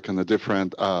 used to work in a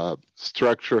different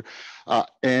structure,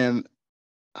 and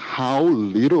how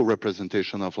little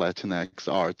representation of Latinx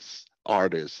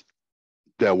artists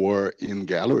there were in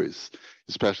galleries,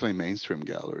 especially mainstream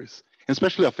galleries,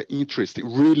 especially of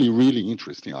interesting, really, really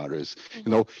interesting artists.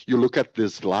 You look at the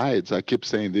slides. I keep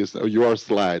saying this. Your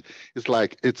slide, it's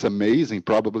like it's amazing.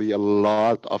 Probably a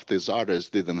lot of these artists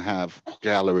didn't have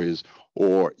galleries,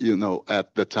 or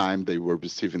at the time they were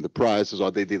receiving the prizes,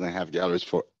 or they didn't have galleries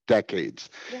for decades.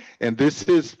 Yeah. And this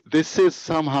is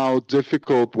somehow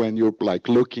difficult when you're like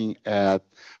looking at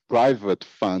private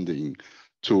funding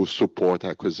to support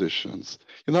acquisitions.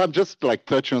 I'm just like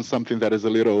touching on something that is a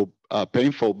little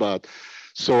painful, but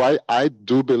so I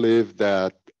do believe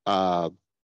that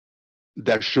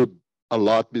there should a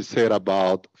lot be said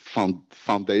about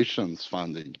foundations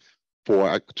funding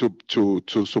for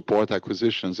to support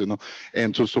acquisitions,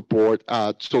 and to support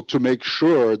so to make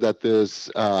sure that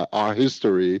this our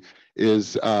history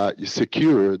is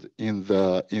secured in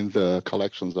the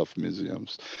collections of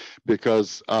museums,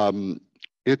 because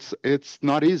it's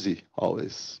not easy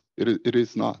always. It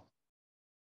is not.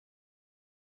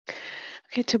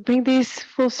 Okay, to bring this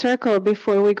full circle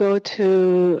before we go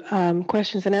to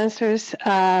questions and answers,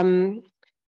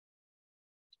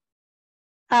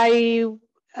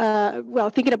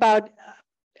 thinking about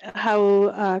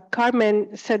how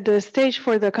Carmen set the stage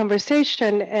for the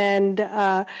conversation, and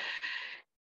the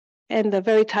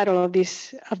very title of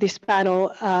this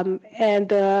panel, and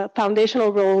the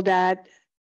foundational role that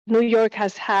New York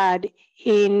has had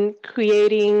in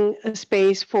creating a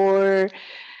space for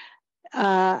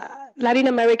Latin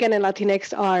American and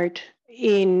Latinx art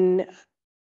in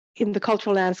the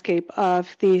cultural landscape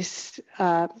of this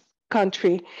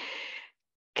country.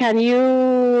 How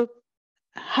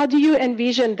do you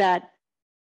envision that,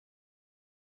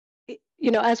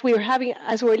 as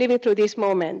we're living through this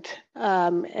moment,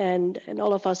 and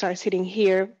all of us are sitting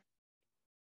here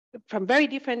from very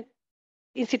different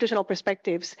institutional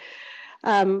perspectives,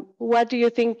 what do you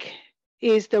think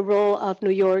is the role of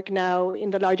New York now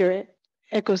in the larger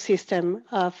ecosystem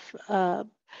of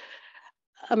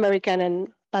American and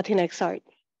Latinx art?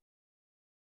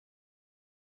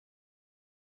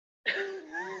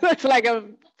 That's like a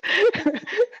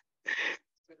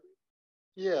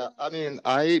yeah, I mean,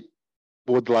 I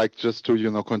would like just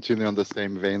to continue on the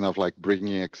same vein of like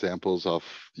bringing examples of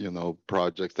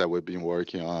projects that we've been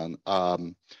working on.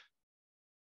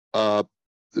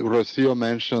 Rocio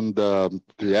mentioned the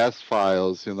S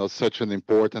Files, such an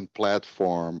important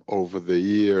platform over the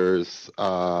years.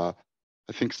 I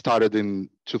think started in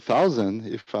 2000,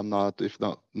 if not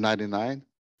 99.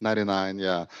 99,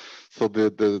 yeah. So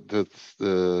the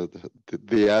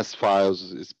S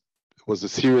Files was a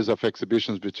series of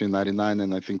exhibitions between 99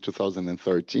 and I think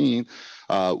 2013.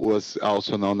 Was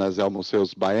also known as El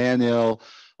Museo's Biennial.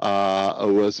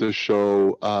 Was a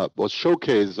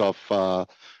showcase of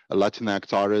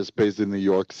Latinx artists based in New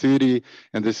York City,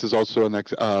 and this is also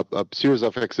a series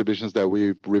of exhibitions that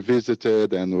we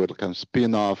revisited and with kind of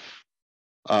spin-off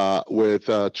with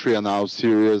a Triennale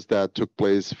series that took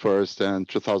place first in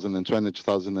 2020,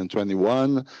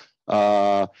 2021.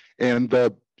 And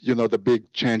the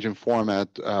big change in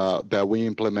format that we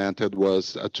implemented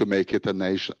was to make it a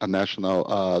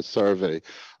national survey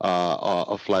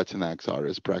of Latinx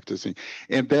artists practicing.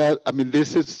 And that, I mean,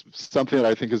 this is something that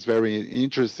I think is very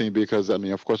interesting because, I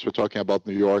mean, of course, we're talking about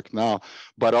New York now,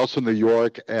 but also New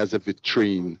York as a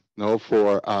vitrine,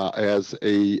 for as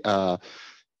a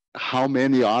how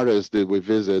many artists did we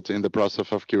visit in the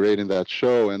process of curating that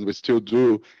show, and we still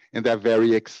do, and they're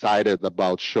very excited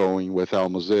about showing with El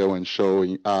Museo and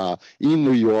showing in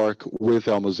New York with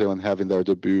El Museo and having their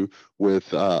debut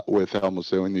with El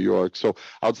Museo in New York. So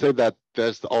I would say that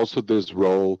there's also this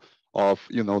role of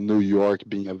New York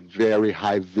being a very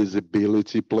high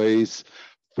visibility place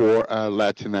for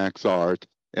Latinx art.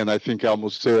 And I think El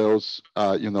Museo's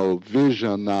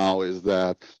vision now is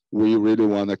that we really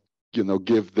want to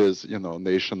give this,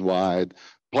 nationwide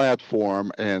platform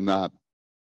and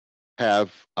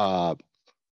have,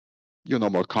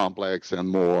 more complex and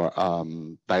more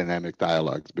dynamic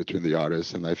dialogues between the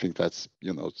artists. And I think that's,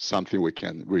 something we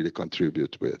can really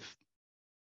contribute with.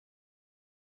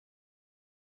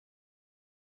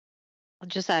 I'll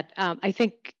just add, I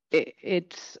think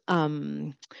it's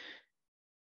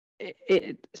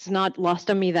not lost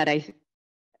on me that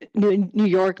New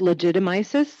York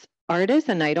legitimizes artists,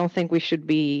 and I don't think we should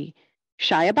be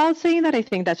shy about saying that. I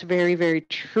think that's very, very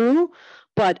true.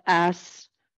 But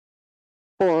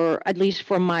or at least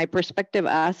from my perspective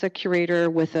as a curator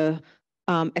with a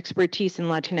expertise in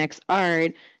Latinx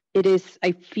art,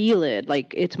 I feel it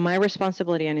like it's my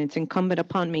responsibility and it's incumbent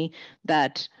upon me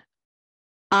that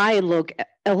I look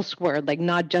elsewhere, like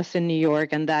not just in New York,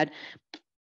 and that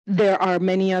there are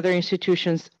many other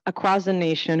institutions across the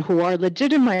nation who are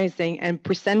legitimizing and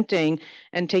presenting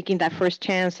and taking that first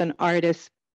chance on artists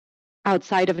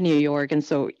outside of New York. And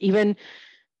so even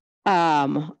I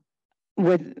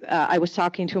was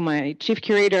talking to my chief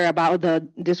curator about the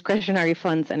discretionary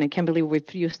funds, and I can't believe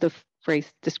we've used the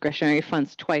phrase discretionary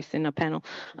funds twice in a panel.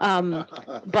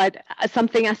 But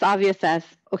something as obvious as,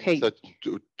 okay. So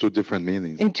two different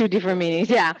meanings. In two different meanings,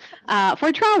 yeah.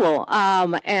 For travel,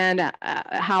 and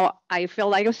how I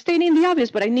felt like I was stating the obvious,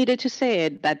 but I needed to say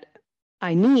it, that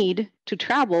I need to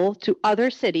travel to other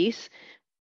cities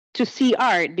to see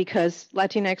art, because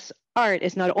Latinx art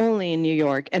is not only in New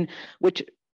York, and which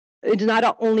it's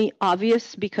not only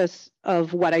obvious because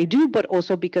of what I do, but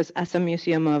also because as a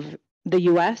museum of the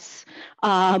US,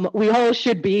 we all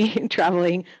should be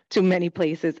traveling to many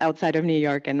places outside of New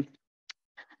York. And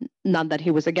not that he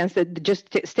was against it, just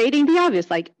stating the obvious,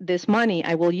 like this money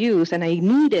I will use and I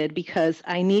need it because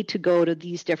I need to go to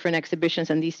these different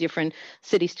exhibitions and these different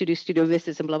cities to do studio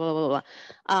visits and blah, blah, blah,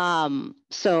 blah.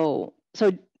 So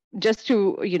just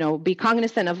to, be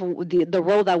cognizant of the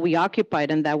role that we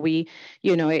occupied, and that we,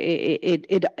 New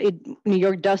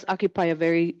York does occupy a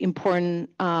very important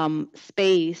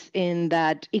space in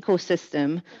that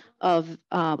ecosystem of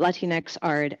Latinx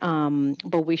art,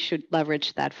 but we should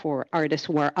leverage that for artists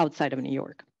who are outside of New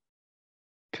York.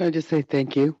 Can I just say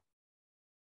thank you?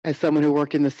 As someone who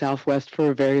worked in the Southwest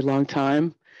for a very long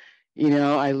time,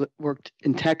 I worked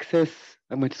in Texas.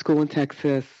 I went to school in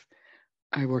Texas.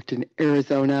 I worked in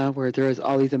Arizona, where there was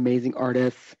all these amazing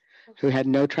artists who had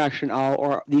no traction at all,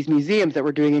 or these museums that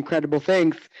were doing incredible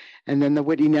things. And then the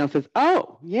Whitney now says,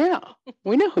 oh, yeah,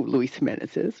 we know who Luis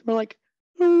Jimenez is. We're like,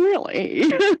 really?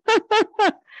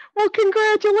 Well,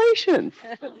 congratulations.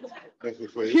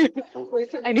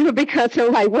 I knew because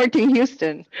I worked in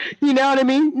Houston. You know what I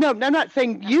mean? No, I'm not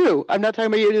saying you. I'm not talking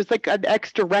about you. It was like an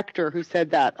ex-director who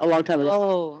said that a long time ago.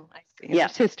 Oh, I see. Yeah.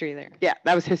 There's history there. Yeah,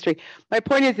 that was history. My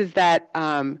point is that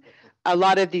a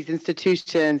lot of these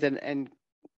institutions and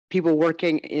people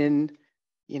working in,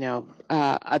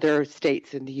 other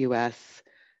states in the U.S.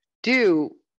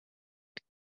 do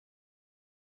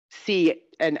see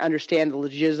and understand the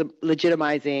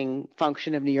legitimizing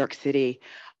function of New York City.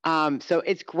 So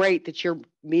it's great that you're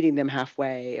meeting them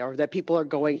halfway, or that people are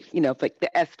going, like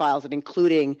the S-Files, and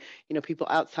including, people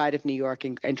outside of New York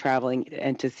and traveling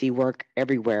and to see work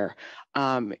everywhere.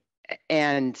 But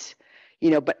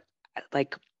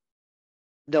like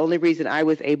the only reason I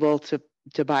was able to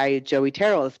buy Joey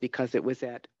Terrell is because it was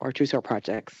at our Trousseau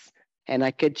projects. And I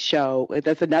could show,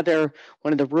 that's another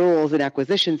one of the rules in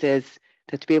acquisitions is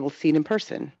to be able to see it in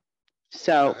person.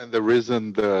 So, and the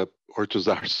reason the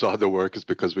Ortuzar saw the work is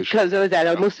because it was at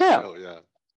El Museo. Yeah.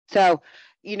 So,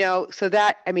 so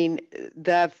that,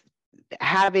 the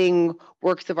having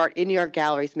works of art in New York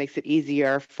galleries makes it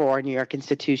easier for New York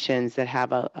institutions that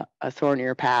have a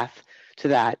thornier path to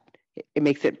that. It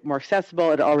makes it more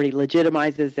accessible. It already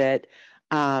legitimizes it.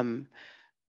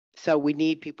 So we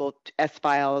need people,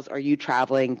 S-Files, or you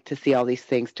traveling to see all these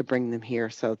things to bring them here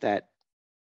so that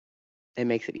it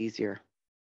makes it easier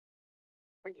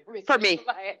for me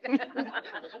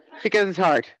because it's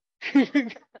hard.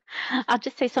 I'll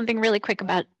just say something really quick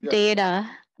about data.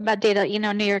 You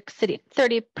know, New York City,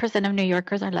 30% of New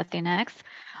Yorkers are Latinx.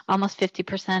 Almost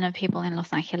 50% of people in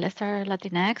Los Angeles are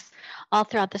Latinx. All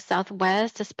throughout the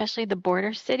Southwest, especially the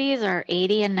border cities, are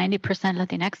 80 and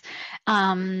 90%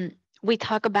 Latinx. We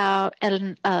talk about,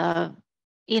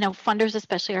 you know, funders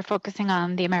especially are focusing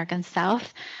on the American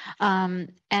South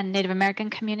and Native American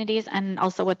communities, and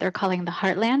also what they're calling the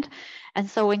heartland. And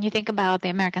so when you think about the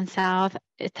American South,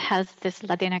 it has this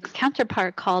Latinx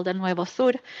counterpart called El Nuevo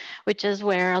Sur, which is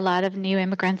where a lot of new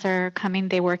immigrants are coming.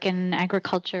 They work in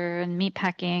agriculture and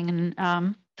meatpacking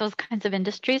and those kinds of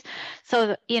industries.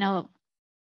 So, you know,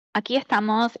 aquí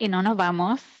estamos y no nos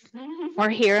vamos. We're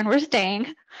here and we're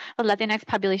staying. The Latinx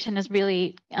population is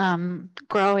really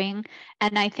growing.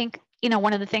 And I think, you know,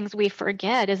 one of the things we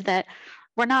forget is that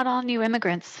we're not all new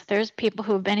immigrants. There's people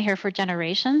who have been here for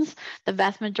generations. The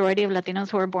vast majority of Latinos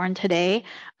who are born today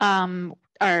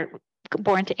are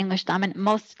born to English dominant.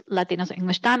 Most Latinos are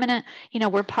English dominant. You know,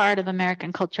 we're part of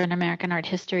American culture and American art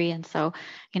history. And so,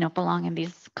 you know, belong in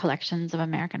these collections of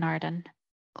American art and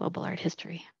global art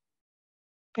history.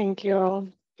 Thank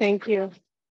you. Thank you.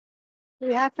 Do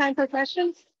we have time for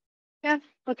questions? Yeah.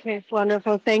 Okay.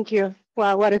 Wonderful. Thank you.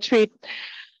 Wow, what a treat.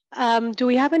 Do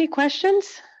we have any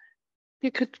questions? You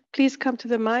could please come to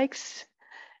the mics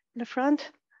in the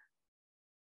front.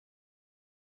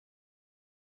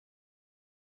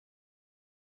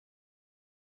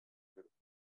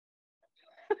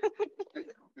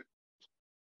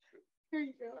 Here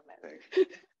you go.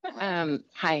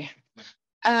 Hi.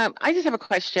 I just have a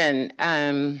question.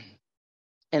 And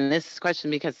this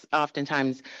question because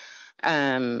oftentimes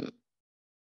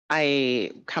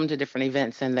I come to different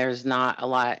events and there's not a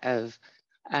lot of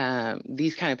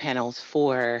these kind of panels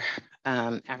for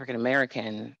African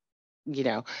American, you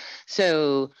know.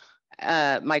 So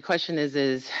my question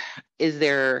is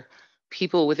there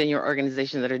people within your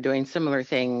organization that are doing similar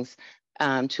things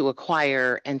to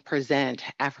acquire and present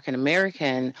African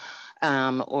American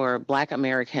or Black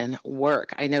American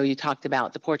work? I know you talked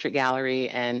about the portrait gallery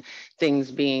and things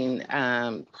being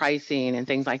pricing and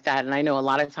things like that. And I know a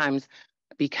lot of times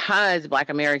because Black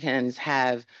Americans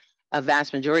have a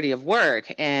vast majority of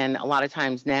work, and a lot of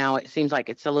times now it seems like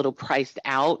it's a little priced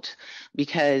out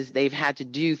because they've had to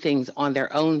do things on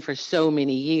their own for so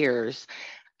many years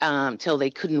till they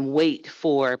couldn't wait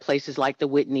for places like the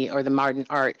Whitney or the Martin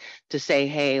Art to say,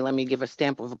 hey, let me give a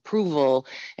stamp of approval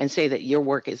and say that your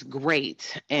work is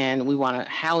great and we want to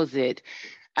house it.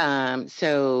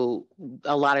 So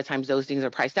a lot of times those things are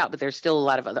priced out, but there's still a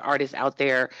lot of other artists out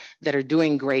there that are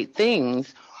doing great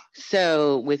things.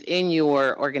 So within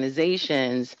your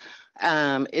organizations,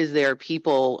 is there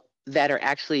people that are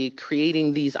actually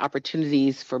creating these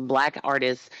opportunities for Black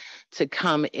artists to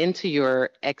come into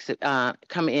your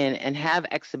come in and have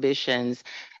exhibitions?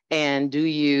 And do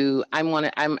you, I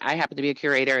happen to be a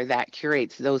curator that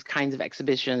curates those kinds of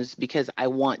exhibitions because I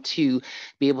want to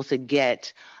be able to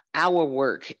get our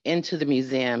work into the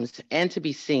museums and to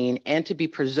be seen and to be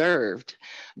preserved,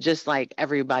 just like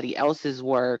everybody else's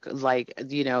work, like,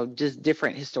 you know, just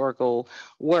different historical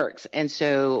works. And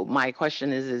so my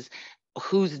question is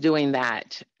who's doing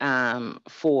that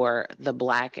for the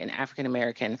Black and African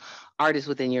American artists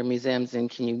within your museums? And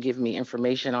can you give me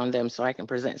information on them so I can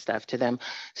present stuff to them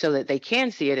so that they can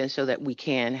see it and so that we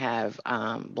can have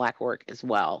Black work as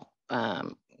well,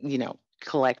 you know,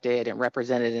 collected and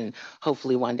represented, and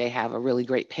hopefully one day have a really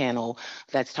great panel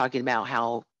that's talking about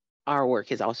how our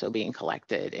work is also being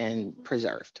collected and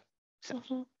preserved. So.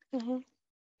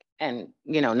 And,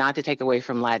 you know, not to take away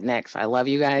from Latinx, I love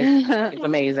you guys. It's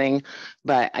amazing.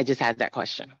 But I just had that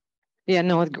question. Yeah,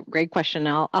 no, great question.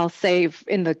 I'll say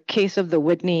in the case of the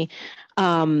Whitney,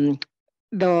 the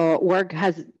work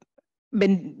has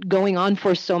been going on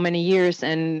for so many years,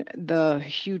 and the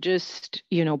hugest,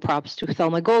 you know, props to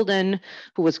Thelma Golden,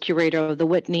 who was curator of the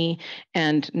Whitney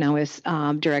and now is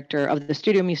director of the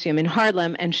Studio Museum in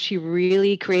Harlem. And she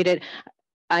really created,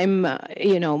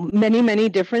 you know, many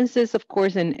differences, of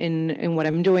course, in what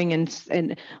I'm doing,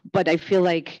 but I feel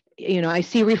like, you know, I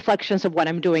see reflections of what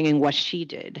I'm doing and what she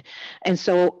did. And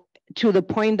so to the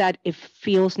point that it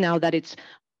feels now that it's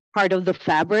part of the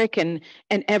fabric, and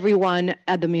everyone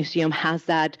at the museum has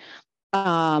that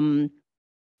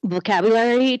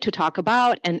vocabulary to talk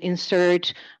about and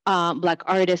insert Black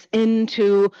artists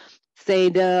into, say,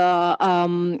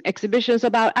 the exhibitions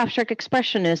about abstract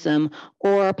expressionism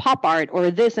or pop art or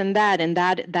this and that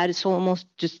is almost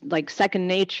just like second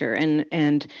nature,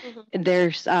 and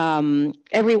there's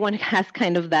everyone has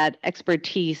kind of that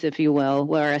expertise, if you will,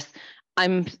 whereas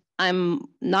I'm I'm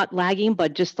not lagging,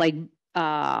 but just like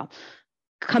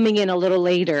coming in a little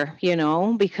later,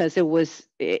 because it was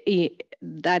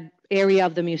that area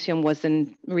of the museum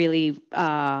wasn't really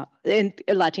in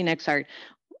Latinx art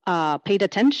paid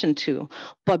attention to.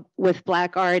 But with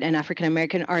Black art and African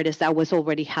American artists, that was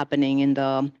already happening in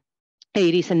the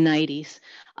 80s and 90s.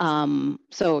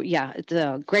 So yeah, it's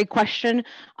a great question.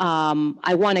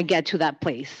 I want to get to that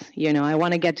place, I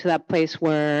want to get to that place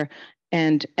where,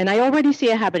 and I already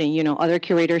see it happening, other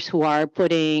curators who are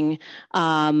putting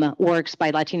works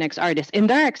by Latinx artists in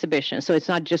their exhibition. So it's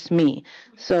not just me.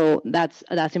 So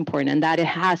that's important, and that it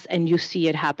has, and you see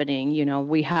it happening.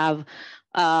 We have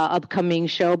upcoming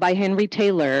show by Henry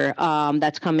Taylor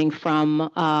that's coming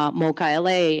from MoCA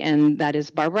LA, and that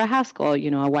is Barbara Haskell,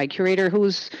 a white curator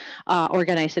who's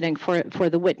organizing for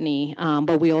the Whitney.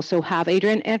 But we also have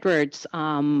Adrian Edwards,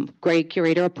 great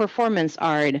curator of performance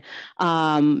art,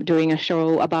 doing a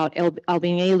show about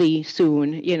Alvin Ailey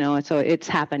soon. So it's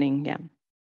happening. Yeah.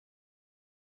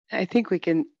 I think we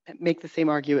can make the same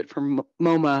argument for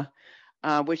MoMA,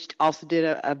 which also did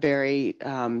a very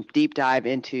deep dive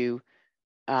into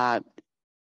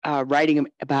writing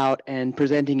about and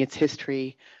presenting its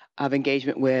history of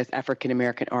engagement with African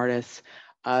American artists.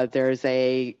 There's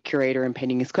a curator in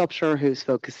painting and sculpture who's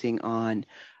focusing on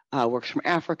works from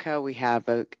Africa. We have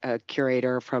a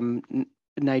curator from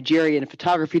Nigeria in a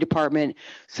photography department.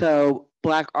 So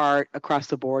Black art across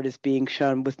the board is being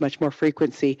shown with much more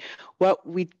frequency. What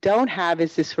we don't have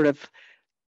is this sort of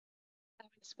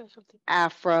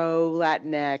Afro,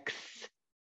 Latinx,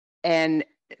 and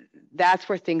that's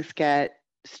where things get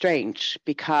strange,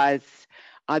 because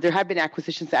there have been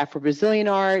acquisitions of Afro-Brazilian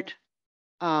art,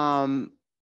 but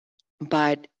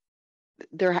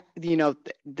there's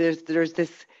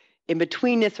this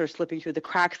in-betweenness or slipping through the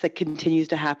cracks that continues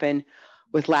to happen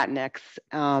with Latinx,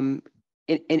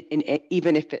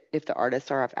 even if the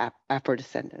artists are of Afro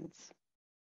descendants.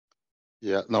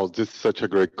 Yeah, no, this is such a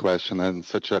great question and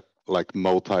such a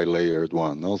multi-layered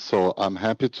one. So I'm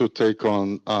happy to take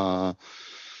on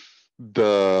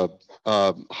the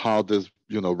how this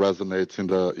resonates in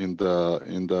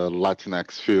the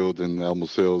Latinx field in El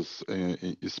Museos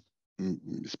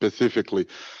specifically,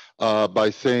 by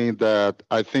saying that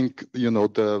I think the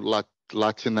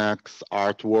Latinx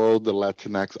art world, the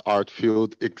Latinx art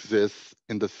field exists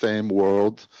in the same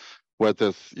world where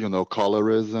there's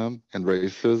colorism and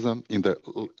racism in the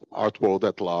art world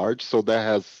at large. So there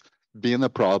has been a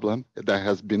problem, there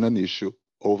has been an issue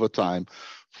over time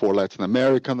for Latin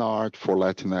American art, for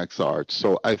Latinx art.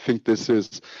 So I think this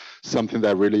is something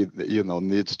that really,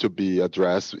 needs to be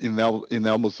addressed. In El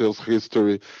Museo's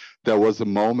history, there was a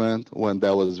moment when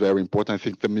that was very important. I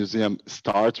think the museum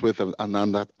starts with an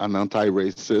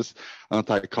anti-racist,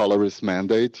 anti-colorist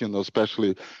mandate,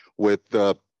 especially with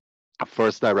the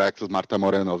first directors, Marta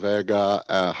Moreno Vega,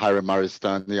 Hiram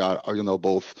Maristani, are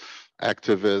both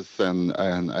activists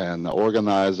and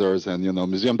organizers and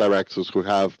museum directors who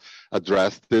have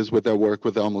addressed this with their work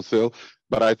with El Museo.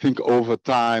 But I think over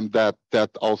time that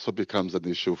also becomes an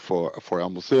issue for El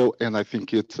Museo, and I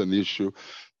think it's an issue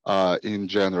in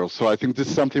general. So I think this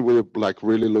is something we're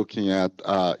really looking at,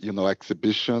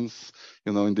 exhibitions,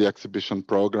 in the exhibition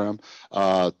program,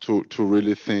 to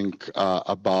really think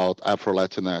about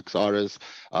Afro-Latinx artists,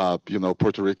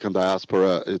 Puerto Rican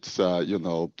diaspora. It's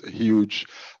huge,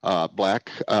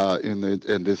 Black in it,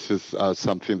 and this is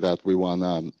something that we want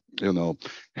to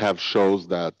have shows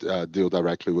that deal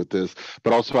directly with this,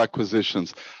 but also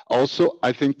acquisitions. Also,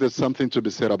 I think there's something to be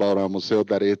said about our museo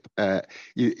that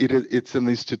it's an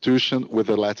institution with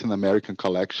a Latin American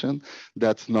collection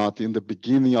that's not in the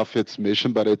beginning of its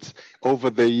mission, but it's over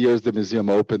the years the museum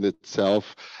opened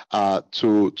itself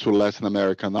to Latin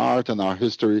American art and our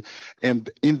history, and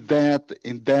in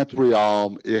that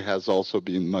realm, it has also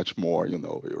been much more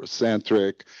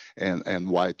Eurocentric and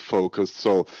white focused.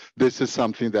 So this is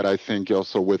something that I think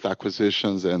also with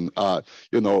acquisitions and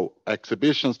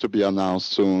exhibitions to be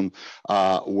announced soon,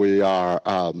 we are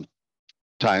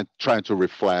trying to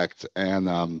reflect and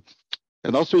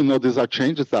also these are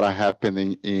changes that are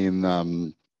happening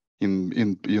in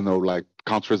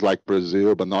countries like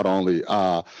Brazil, but not only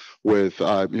with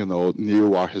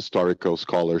new art historical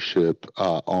scholarship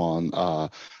on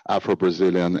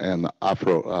Afro-Brazilian and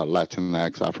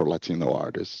Afro-Latinx, Afro-Latino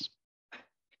artists.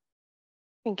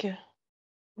 Thank you.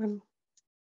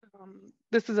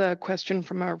 This is a question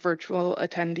from our virtual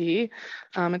attendee.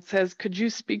 It says, could you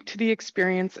speak to the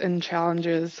experience and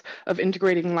challenges of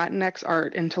integrating Latinx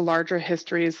art into larger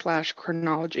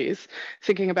histories/chronologies,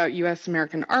 thinking about U.S.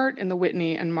 American art in the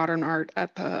Whitney and modern art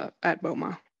at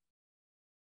MoMA?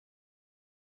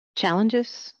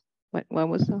 Challenges? What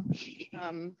was the?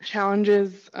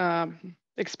 Challenges,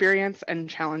 experience and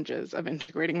challenges of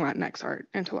integrating Latinx art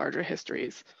into larger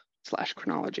histories /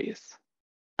 chronologies.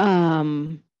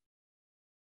 I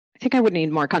think I would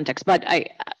need more context, but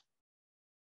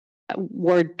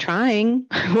we're trying,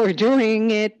 we're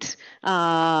doing it.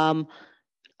 And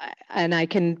I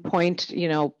can point,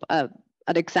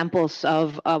 at examples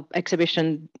of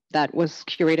exhibition that was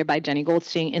curated by Jenny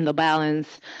Goldstein in The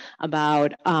Balance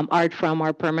about art from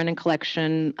our permanent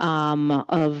collection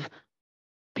of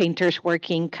painters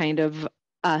working kind of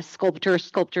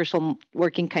sculptors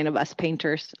working kind of as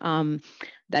painters.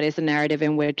 That is a narrative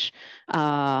in which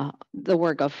the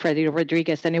work of Freddy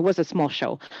Rodriguez, and it was a small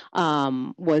show,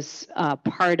 was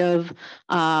part of.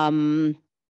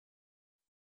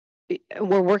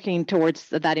 We're working towards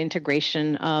that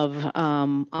integration of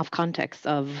context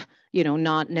of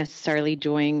not necessarily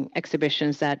doing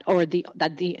exhibitions that I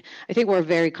think we're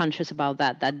very conscious about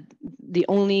that the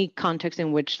only context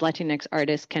in which Latinx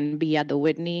artists can be at the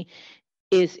Whitney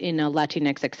is in a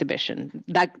Latinx exhibition.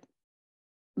 That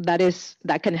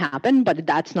can happen, but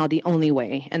that's not the only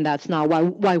way, and that's not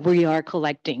why we are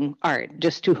collecting art,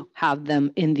 just to have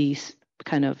them in these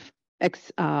kind of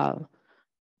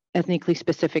ethnically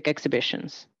specific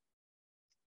exhibitions.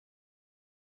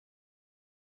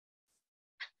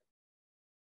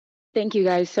 Thank you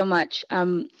guys so much.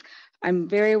 I'm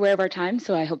very aware of our time,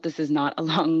 so I hope this is not a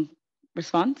long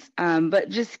response. But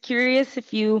just curious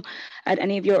if you, at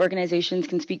any of your organizations,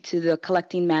 can speak to the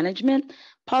collecting management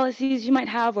policies you might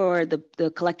have, or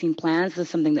the collecting plans. This is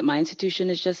something that my institution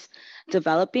is just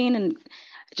developing, and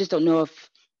I just don't know if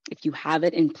you have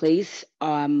it in place.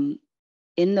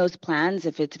 In those plans,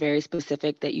 if it's very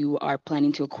specific that you are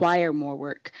planning to acquire more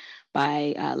work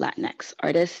by Latinx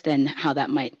artists, then how that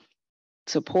might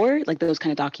support, like those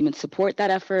kind of documents support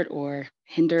that effort or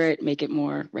hinder it, make it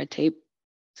more red tape.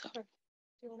 So. Sure.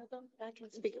 Do you want to go? I can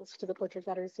speak to the portrait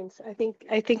gallery since I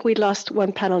think we lost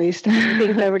one panelist. I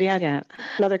think we already had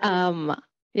another.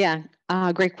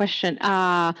 Great question.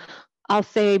 I'll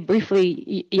say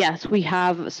briefly, yes, we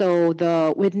have. So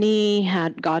the Whitney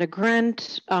had got a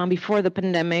grant before the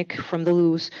pandemic from the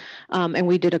Luz, and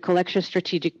we did a collection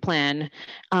strategic plan.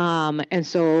 And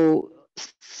so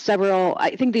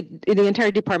I think the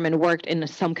entire department worked in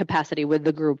some capacity with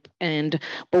the group,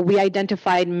 but we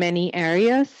identified many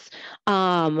areas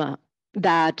that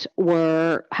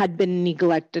had been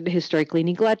historically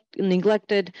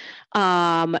neglected,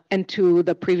 and to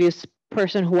the previous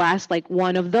person who asked, like,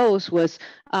 one of those was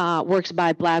works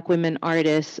by Black women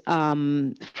artists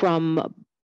from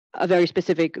a very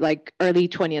specific, like, early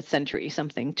 20th century,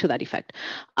 something to that effect.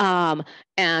 And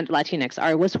Latinx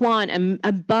art was one, and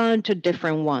a bunch of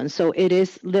different ones. So it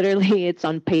is literally, it's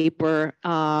on paper,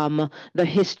 the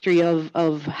history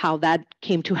of how that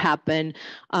came to happen,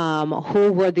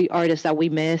 who were the artists that we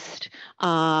missed,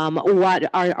 what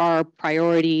are our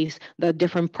priorities, the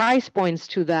different price points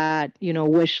to that,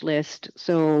 wish list.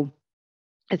 So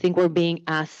I think we're being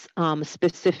as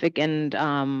specific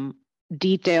and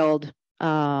detailed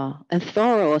and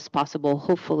thorough as possible,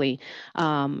 hopefully.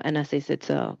 And as I said, it's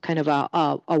a kind of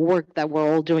a work that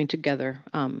we're all doing together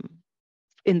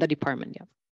in the department. Yeah.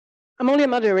 I'm only a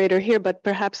moderator here, but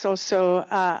perhaps also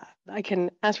I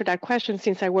can answer that question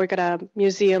since I work at a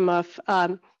museum of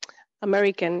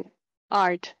American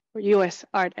art, or U.S.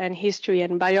 art and history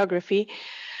and biography.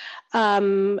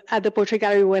 At the Portrait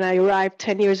Gallery, when I arrived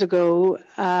 10 years ago,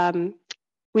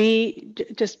 we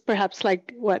just perhaps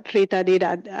like what Rita did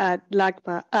at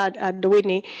LACMA, at the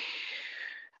Whitney,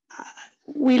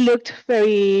 we looked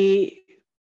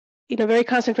in a very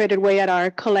concentrated way at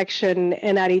our collection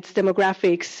and at its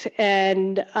demographics.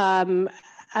 And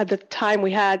at the time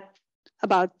we had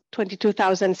about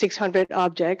 22,600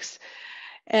 objects,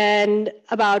 and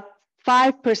about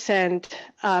 5%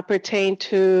 pertain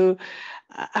to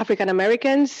African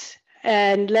Americans,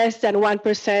 and less than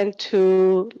 1%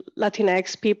 to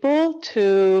Latinx people,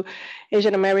 to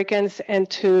Asian Americans, and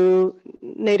to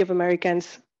Native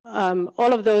Americans.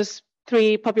 All of those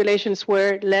three populations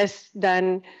were less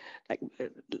than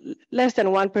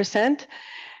 1%.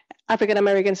 African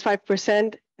Americans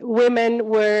 5%. Women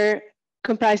were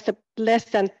comprised of less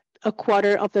than a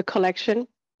quarter of the collection.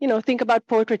 Think about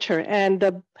portraiture and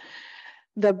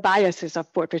the biases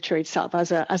of portraiture itself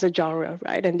as a genre,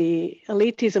 right? And the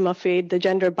elitism of it, the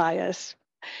gender bias.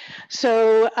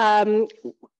 So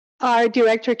our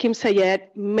director, Kim Sayed,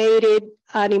 made it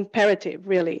an imperative,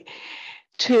 really,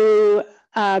 to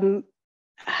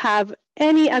have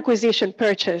any acquisition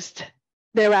purchased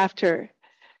thereafter.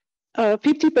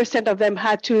 50% of them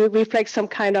had to reflect some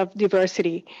kind of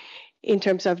diversity in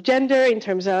terms of gender, in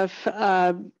terms of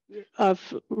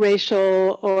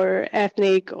racial or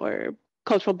ethnic or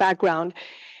cultural background.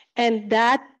 And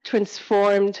that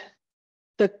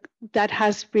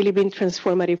has really been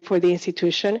transformative for the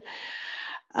institution.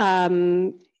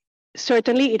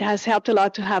 Certainly, it has helped a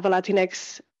lot to have a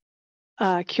Latinx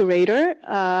curator.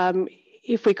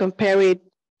 If we compare it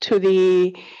to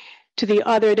the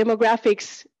other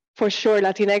demographics, for sure,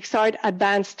 Latinx art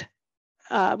advanced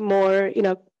more in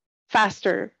a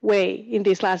faster way in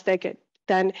this last decade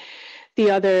than the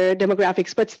other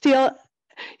demographics. But still,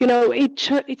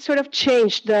 it sort of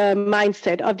changed the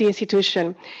mindset of the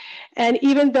institution. And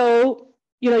even though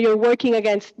you're working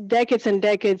against decades and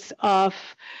decades of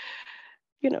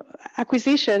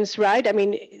acquisitions, right? I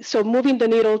mean, so moving the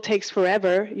needle takes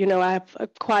forever. I've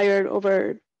acquired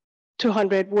over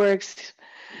 200 works,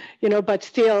 but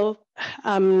still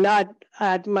I'm not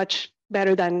at much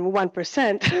better than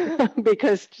 1%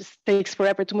 because it just takes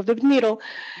forever to move the needle.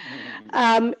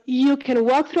 You can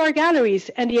walk through our galleries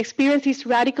and the experience is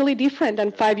radically different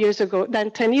than 10 years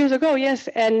ago, yes.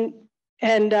 And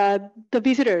the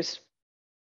visitors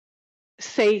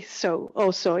say so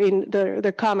also in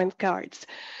the comment cards.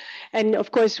 And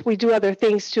of course, we do other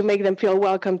things to make them feel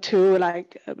welcome too,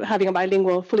 like having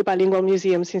a fully bilingual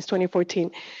museum since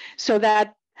 2014. So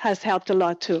that has helped a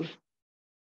lot too.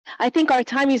 I think our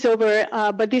time is over,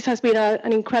 but this has been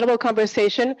an incredible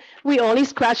conversation. We only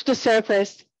scratched the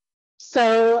surface.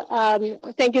 So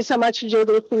thank you so much,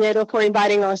 Judith Pinedo, for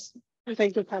inviting us.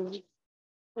 Thank you, Pamela.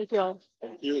 Thank you all.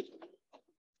 Thank you.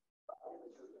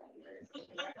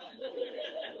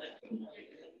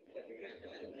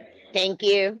 Thank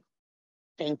you.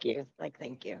 Thank you.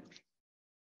 Thank you.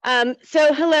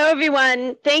 So hello,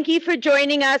 everyone. Thank you for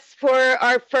joining us for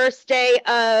our first day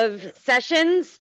of sessions.